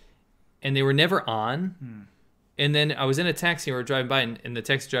ones, and they were never on. And then I was in a taxi, and we were driving by, and the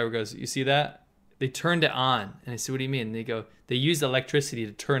taxi driver goes, "You see that? They turned it on." And I said, "What do you mean?" And they go, "They used electricity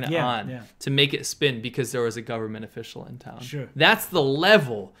to turn it Yeah, on yeah. to make it spin because there was a government official in town." Sure. That's the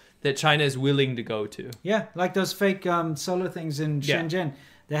level that China is willing to go to. Yeah, like those fake solar things in Yeah. Shenzhen.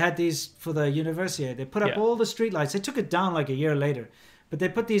 They had these for the university. They put up Yeah. all the streetlights. They took it down like a year later. But they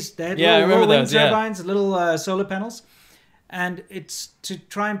put these, they had Yeah, I little remember wind those, yeah. turbines, little solar panels. And it's to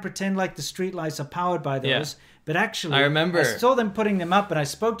try and pretend like the streetlights are powered by those. Yeah. But actually, I remember. I saw them putting them up, and I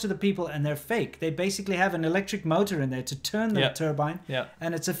spoke to the people, and they're fake. They basically have an electric motor in there to turn the Yeah. turbine, Yeah.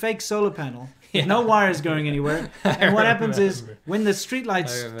 and it's a fake solar panel with Yeah. no wires going anywhere. And what happens is remember. when the I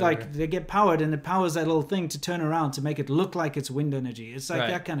streetlights, remember. like, they get powered, and it powers that little thing to turn around to make it look like it's wind energy. It's like Right.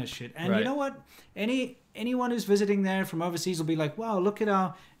 that kind of shit. And Right. you know what? Anyone who's visiting there from overseas will be like, wow, look at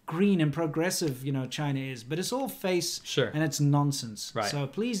how green and progressive, China is. But it's all face Sure. and it's nonsense. Right. So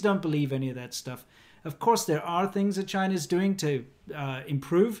please don't believe any of that stuff. Of course, there are things that China is doing to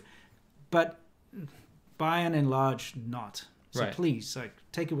improve, but by and large, not. So Right. please,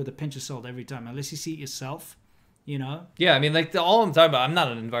 take it with a pinch of salt every time, unless you see it yourself. Yeah, I mean, like all I'm talking about, I'm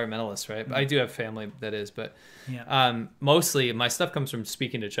not an environmentalist, right? I do have family that is, but Yeah. mostly my stuff comes from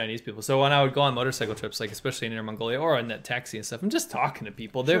speaking to Chinese people. So when I would go on motorcycle trips, like especially in Inner Mongolia or on that taxi and stuff, I'm just talking to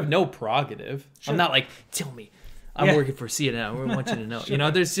people. They have no prerogative. Sure. I'm not like, tell me, I'm Yeah. working for CNN. We want you to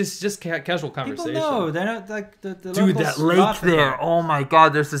know. There's just casual People conversation. know they're not like the Dude, locals that lake laugh at there. them. Oh my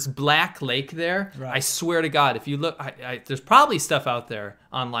God, there's this black lake there. Right. I swear to God, if you look, there's probably stuff out there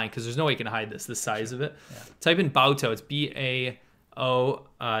online because there's no way you can hide this, the size of it. Type in Baotou. It's Baotou,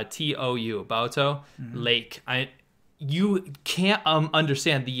 Baotou Lake. You can't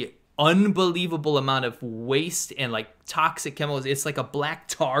understand the unbelievable amount of waste and like toxic chemicals. It's like a black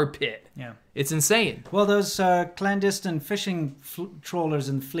tar pit. Yeah. It's insane. Well, those clandestine fishing trawlers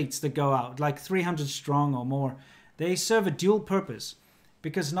and fleets that go out, like 300 strong or more, they serve a dual purpose.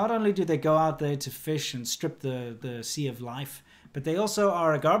 Because not only do they go out there to fish and strip the sea of life, but they also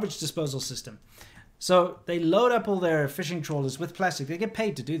are a garbage disposal system. So they load up all their fishing trawlers with plastic. They get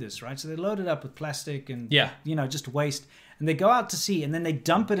paid to do this, right? So they load it up with plastic and, just waste. And they go out to sea, and then they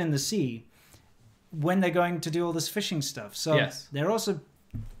dump it in the sea when they're going to do all this fishing stuff. So they're also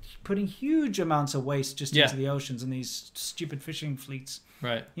putting huge amounts of waste just into the oceans in these stupid fishing fleets.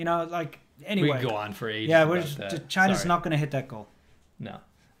 Right. Anyway. We could go on for ages. Yeah, about that. China's Sorry. not going to hit that goal. No.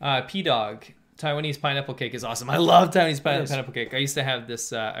 P-Dog. Taiwanese pineapple cake is awesome. I love Taiwanese It is. pineapple cake. I used to have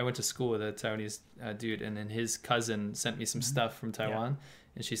this. I went to school with a Taiwanese dude, and then his cousin sent me some stuff from Taiwan,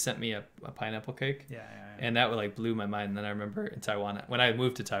 and she sent me a pineapple cake. Yeah. And that like blew my mind. And then I remember in Taiwan, when I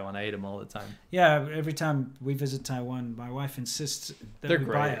moved to Taiwan, I ate them all the time. Yeah, every time we visit Taiwan, my wife insists that They're we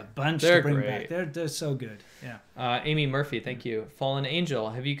buy great. a bunch They're to bring great. back. They're so good. Yeah. Amy Murphy, thank you. Fallen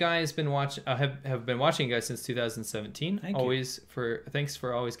Angel, have you guys been have been watching you guys since 2017? Thank you. Thanks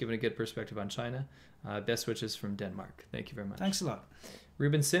for always giving a good perspective on China. Best wishes from Denmark. Thank you very much. Thanks a lot.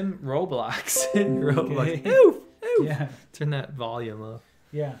 Ruben Sim, Roblox. Roblox. Okay. Oof, oof. Yeah. Turn that volume off.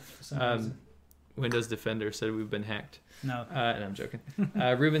 Yeah. For some reason. Windows Defender said we've been hacked. No. And I'm joking.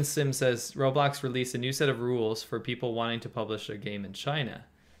 Ruben Sim says Roblox released a new set of rules for people wanting to publish a game in China.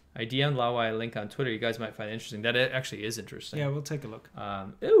 I DM'd Lawai a link on Twitter. You guys might find it interesting. That it actually is interesting. Yeah, we'll take a look.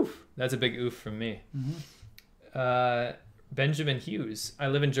 Oof. That's a big oof from me. Mm-hmm. Benjamin Hughes. I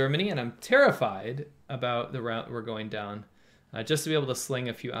live in Germany and I'm terrified about the route we're going down. Just to be able to sling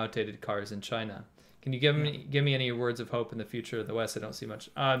a few outdated cars in China. Can you give me any words of hope in the future of the West? I don't see much.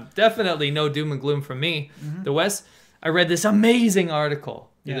 Definitely no doom and gloom from me. Mm-hmm. The West, I read this amazing article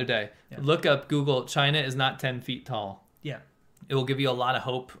the other day. Yeah. Look up Google, China is not 10 feet tall. Yeah. It will give you a lot of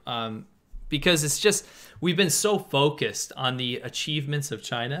hope because it's just, we've been so focused on the achievements of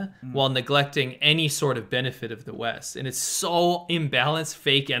China while neglecting any sort of benefit of the West. And it's so imbalanced,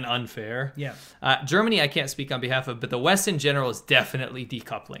 fake, and unfair. Yeah. Germany, I can't speak on behalf of, but the West in general is definitely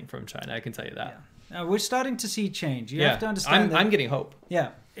decoupling from China. I can tell you that. We're starting to see change. You have to understand I'm getting hope. Yeah,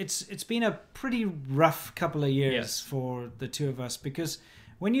 it's been a pretty rough couple of years Yes. for the two of us, because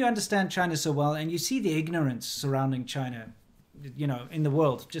when you understand China so well and you see the ignorance surrounding China, in the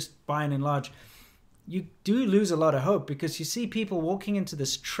world, just by and large, you do lose a lot of hope, because you see people walking into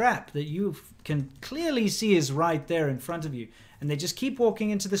this trap that you can clearly see is right there in front of you, and they just keep walking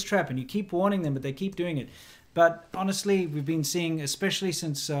into this trap, and you keep warning them, but they keep doing it. But honestly, we've been seeing, especially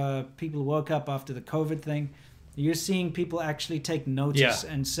since people woke up after the COVID thing, you're seeing people actually take notice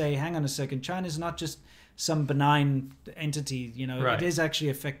and say, hang on a second, China's not just some benign entity, Right. It is actually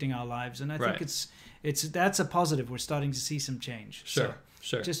affecting our lives. And I think that's a positive. We're starting to see some change. Sure.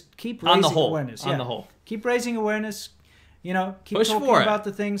 Just keep On raising the whole. awareness. On the whole. Keep raising awareness, keep Push talking for it. about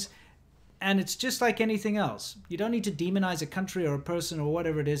the things. And it's just like anything else. You don't need to demonize a country or a person or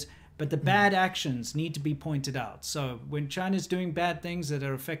whatever it is, but the bad actions need to be pointed out. So when China's doing bad things that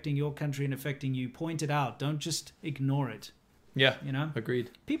are affecting your country and affecting you, point it out. Don't just ignore it. Yeah. Agreed.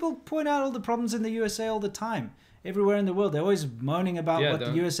 People point out all the problems in the USA all the time. Everywhere in the world, they're always moaning about what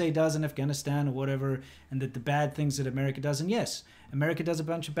the USA does in Afghanistan or whatever, and that the bad things that America does. And yes, America does a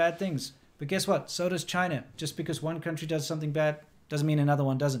bunch of bad things. But guess what? So does China. Just because one country does something bad doesn't mean another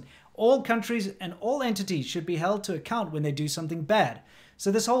one doesn't. All countries and all entities should be held to account when they do something bad. So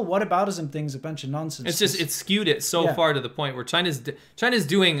this whole whataboutism thing is a bunch of nonsense. It's skewed it so far to the point where China's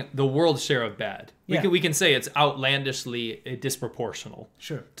doing the world's share of bad. We can say it's outlandishly disproportional.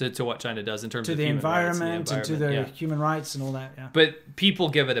 Sure. To what China does in terms to of the human environment rights and to the human rights and all that. Yeah. But people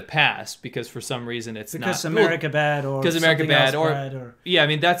give it a pass because for some reason it's because not America bad or because America bad or I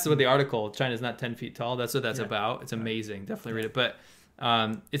mean that's what the article. China's not 10 feet tall. That's what that's about. It's amazing. Definitely read it. But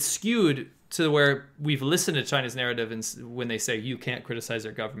it's skewed to where we've listened to China's narrative and when they say you can't criticize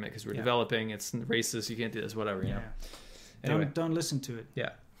their government because we're developing, it's racist, you can't do this, whatever. You know. Anyway. Don't listen to it. Yeah.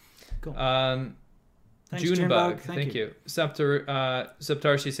 Cool. Thanks, Junebug. Thank you. Saptarshi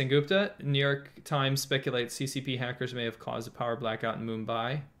Sengupta. New York Times speculates CCP hackers may have caused a power blackout in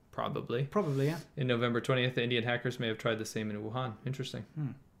Mumbai. Probably, yeah. In November 20th, the Indian hackers may have tried the same in Wuhan. Interesting.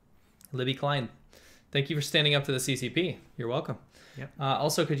 Libby Klein. Thank you for standing up to the CCP. You're welcome. Yep.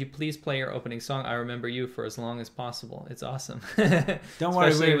 Also, could you please play your opening song, I Remember You, for as long as possible? It's awesome. Don't worry.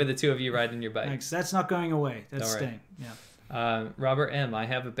 Especially with the two of you riding your bike. Thanks. That's not going away. That's staying. Yeah. Robert M. I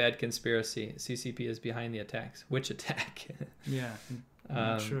have a bad conspiracy. CCP is behind the attacks. Which attack? Yeah. I'm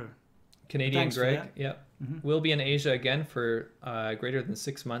not sure. Canadian Thanks Greg. Yep. We'll be in Asia again for greater than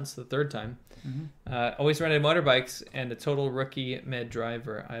 6 months, the third time. Always rented motorbikes and a total rookie med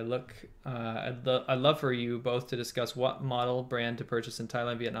driver. I'd love for you both to discuss what model brand to purchase in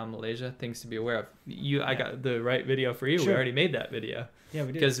Thailand, Vietnam, Malaysia. Things to be aware of. I got the right video for you. Sure. We already made that video. Yeah,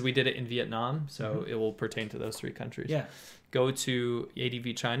 we did. Because we did it in Vietnam, so it will pertain to those 3 countries. Yeah. Go to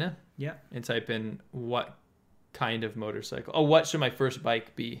ADV China. Yeah. And type in what kind of motorcycle. Oh, what should my first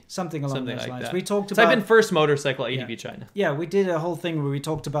bike be? Something along those like lines. that. We talked So about... I've been first motorcycle ADV China. Yeah, we did a whole thing where we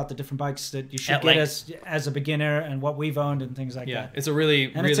talked about the different bikes that you should get as a beginner and what we've owned and things like that. Yeah, it's a really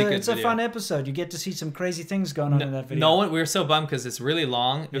good video. It's a fun episode. You get to see some crazy things going on in that video. No, we were so bummed because it's really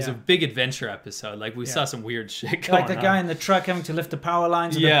long. It was a big adventure episode. Like we saw some weird shit going on. Like the guy in the truck having to lift the power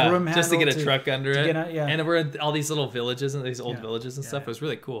lines and the broom handle. Just to get a truck under it. And we're in all these little villages and these old villages and stuff. It was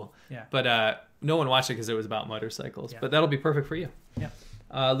really cool. Yeah. But no one watched it because it was about motorcycles. But that'll be perfect for you.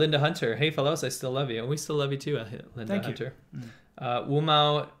 Yeah. Linda Hunter. Hey, fellows, I still love you. And we still love you too, Linda Thank Hunter. Wu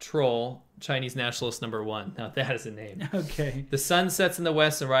Mao Troll, Chinese nationalist #1. Now that is a name. Okay. The sun sets in the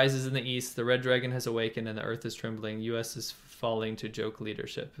west and rises in the east. The red dragon has awakened and the earth is trembling. U.S. is falling to joke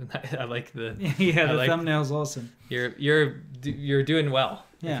leadership. I like the... Yeah, the thumbnail's awesome. You're doing well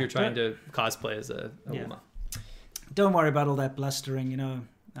if you're trying to cosplay as a Wu Mao. Don't worry about all that blustering,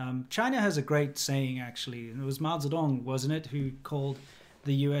 China has a great saying, actually. It was Mao Zedong, wasn't it, who called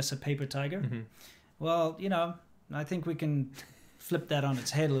the U.S. a paper tiger? Well, I think we can flip that on its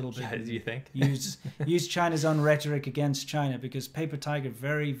head a little bit. Yeah, do you think? use China's own rhetoric against China, because paper tiger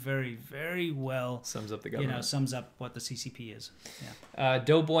very, very, very well sums up the government. Sums up what the CCP is. Yeah.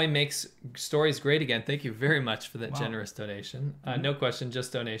 Doughboy makes stories great again. Thank you very much for that generous donation. No question,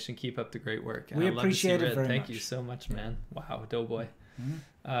 just donation. Keep up the great work. We appreciate it very much. Thank you so much, man. Wow, Doughboy.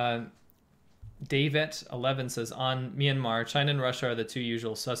 Davet11 says, on Myanmar, China and Russia are the 2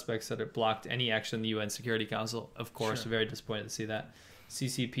 usual suspects that have blocked any action in the UN Security Council. Of course, very disappointed to see that.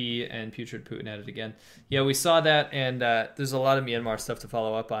 CCP and Putrid Putin at it again. Yeah, we saw that, and there's a lot of Myanmar stuff to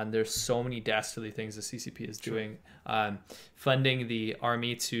follow up on. There's so many dastardly things the CCP is doing. Funding the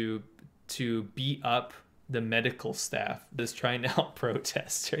army to beat up the medical staff that's trying to help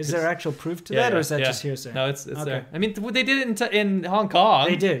protesters. Is there actual proof to that, or is that just hearsay? No, it's there. I mean, they did it in Hong Kong.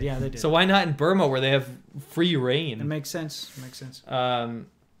 They did, yeah, they did. So why not in Burma, where they have free reign? It makes sense.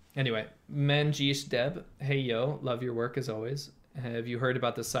 Anyway, Manjeesh Deb, hey yo, love your work as always. Have you heard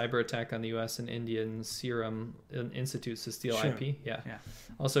about the cyber attack on the U.S. and Indian Serum Institutes to steal IP? Yeah.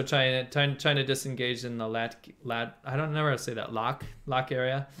 Also, China disengaged in the I don't know how to say that, LAC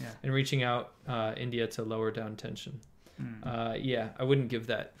area, and reaching out India to lower down tension. I wouldn't give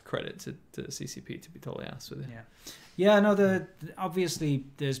that credit to the CCP, to be totally honest with you. No, obviously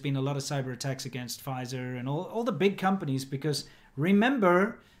there's been a lot of cyber attacks against Pfizer and all the big companies, because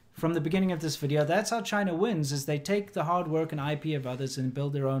remember, from the beginning of this video, that's how China wins, is they take the hard work and IP of others and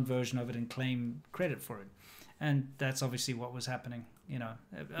build their own version of it and claim credit for it. And that's obviously what was happening.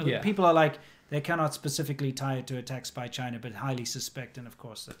 People are like, they cannot specifically tie it to attacks by China, but highly suspect, and of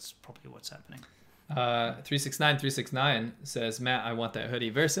course that's probably what's happening. 369 says, Matt, I want that hoodie.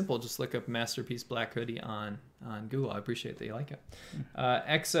 Very simple. Just look up Masterpiece Black Hoodie on Google. I appreciate that you like it.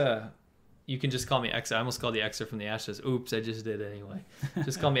 Exa, you can just call me Exa. I almost called you Exa from the Ashes. Oops, I just did anyway.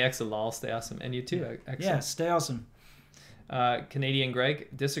 Just call me Exa, lol. Stay awesome. And you too, Exa. Yeah, stay awesome. Canadian Greg,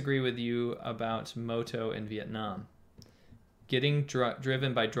 disagree with you about moto in Vietnam. getting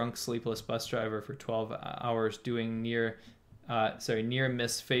driven by drunk, sleepless bus driver for 12 hours doing near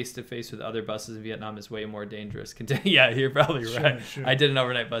miss face to face with other buses in Vietnam is way more dangerous. Yeah, you're probably right. Sure. I did an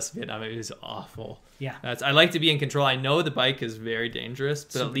overnight bus in Vietnam. It was awful. Yeah. I like to be in control. I know the bike is very dangerous,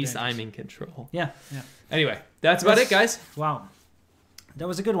 but Super at least dangerous. I'm in control. Yeah. Anyway, that's about it, guys. Wow. That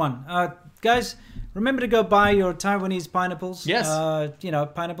was a good one. Guys, remember to go buy your Taiwanese pineapples. Yes.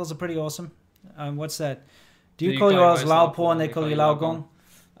 Pineapples are pretty awesome. What's that? Do Do you you call call yours yours Lao Lao Po Po and they call you Lao Gong?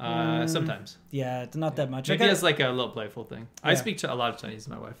 Sometimes. Yeah, not that much. Maybe it's like a little playful thing. Yeah. I speak a lot of Chinese to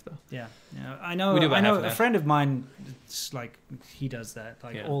my wife, though. Yeah. I know. We do about I know half and a half. friend of mine. It's like he does that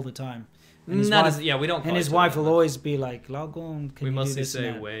all the time. And his Not wife, as, yeah, we don't call and his each wife other will that. always be like Lao Gong. Can We you do mostly this and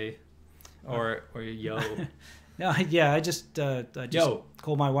say that?" way or yo. No, I just Yo.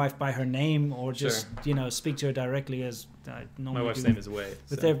 call my wife by her name or just speak to her directly as I normally My wife's do. name is Wei.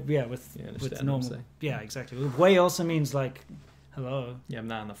 With so- with You understand with what I'm normal. saying. Yeah, exactly. Wei also means like hello. Yeah, I'm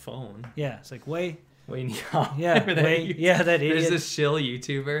not on the phone. Yeah, it's like Wei. Wei ni hao. Yeah, Remember that Wei. idiot? Yeah, that There's idiot. this shill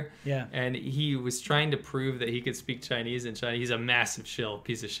YouTuber, Yeah. and he was trying to prove that he could speak Chinese in China. He's a massive shill,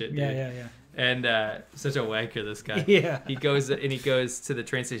 piece of shit, dude. Yeah. And such a wanker, this guy. Yeah. He goes to the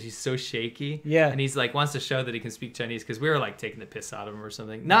train station. He's so shaky. Yeah. And he's like wants to show that he can speak Chinese because we were like taking the piss out of him or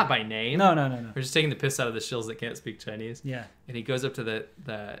something. Not by name. No. We're just taking the piss out of the shills that can't speak Chinese. Yeah. And he goes up to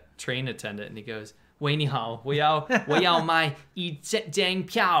the train attendant and he goes, 喂你好，我要买一张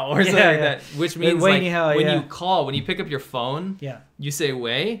票 or something like that, which means 喂 like 你好, when yeah. you call, when you pick up your phone, Yeah. you say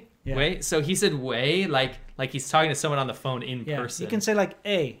喂, Yeah. 喂. So he said 喂 like he's talking to someone on the phone in Yeah. person. You can say like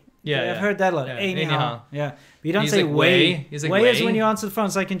A. Yeah, I've heard that a lot. Yeah. A ni Ni hao. hao. Yeah. But you don't He's say like, Wei. wei. He's like, Wei is wei. when you answer the phone.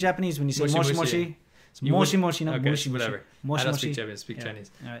 It's like in Japanese when you say moshi Moshi, moshi. It's You moshi would- moshi, not okay, moshi moshi. whatever. Moshi I don't moshi. speak Japanese, I speak Yeah.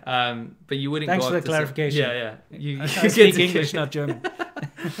 Chinese. All right. But you wouldn't Thanks go for up the to clarification. Yeah. I speak English, not German.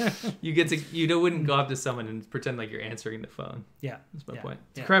 wouldn't go up to someone and pretend like you're answering the phone. Yeah. That's my Yeah. point.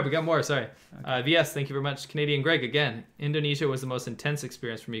 Yeah. Crap, we got more. Sorry. VS, thank you very much. Canadian Greg again. Indonesia was the most intense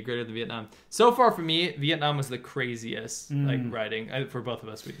experience for me, greater than Vietnam. So far for me, Vietnam was the craziest riding for both of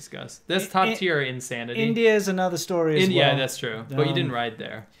us. We discussed this top tier insanity. India is another story as well. Yeah, that's true. But you didn't ride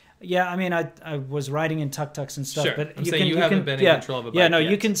there. Yeah, I mean, I was riding in tuk-tuks and stuff, Sure. but I'm saying you haven't been in control of a bike Yeah, no, yet.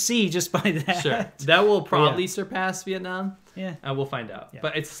 you can see just by that. Sure. That will probably surpass Vietnam. Yeah. We'll find out. Yeah.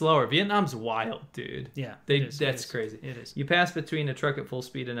 But it's slower. Vietnam's wild, dude. Yeah. That's crazy. It is. You pass between a truck at full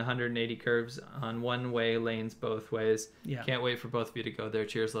speed and 180 curves on one-way lanes both ways. Yeah. Can't wait for both of you to go there.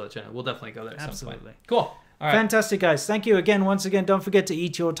 Cheers, Lola China. We'll definitely go there at some Absolutely. point. Cool. All right. Fantastic, guys. Thank you again. Once again, don't forget to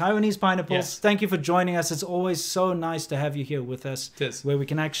eat your Taiwanese pineapples. Yes. Thank you for joining us. It's always so nice to have you here with us, It is. where we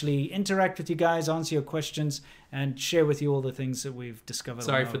can actually interact with you guys, answer your questions, and share with you all the things that we've discovered.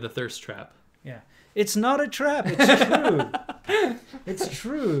 Sorry for the thirst trap. Yeah. It's not a trap. It's true. It's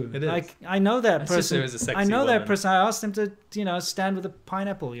true. It is. Like, I know that It's just person. there was a sexy I know that woman. person. I asked him to, stand with a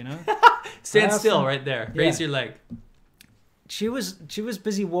pineapple, Stand I still often- right there. Yeah. Raise your leg. She was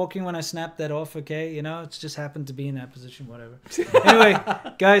busy walking when I snapped that off, okay? It's just happened to be in that position, whatever. Anyway,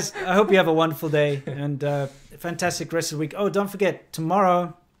 guys, I hope you have a wonderful day and fantastic rest of the week. Oh, don't forget,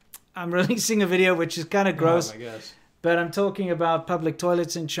 tomorrow I'm releasing a video which is kind of gross, Oh my gosh. but I'm talking about public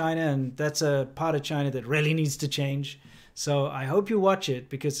toilets in China, and that's a part of China that really needs to change. So I hope you watch it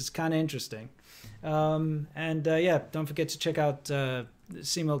because it's kind of interesting. Don't forget to check out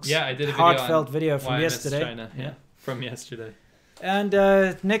C-Milk's I did a video heartfelt on video why from I missed yesterday. China. Yeah. From yesterday. And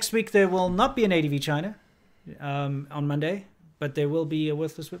next week there will not be an ADV China on Monday, but there will be a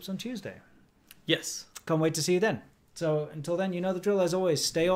Worthless Whips on Tuesday. Yes. Can't wait to see you then. So until then, you know the drill. As always, stay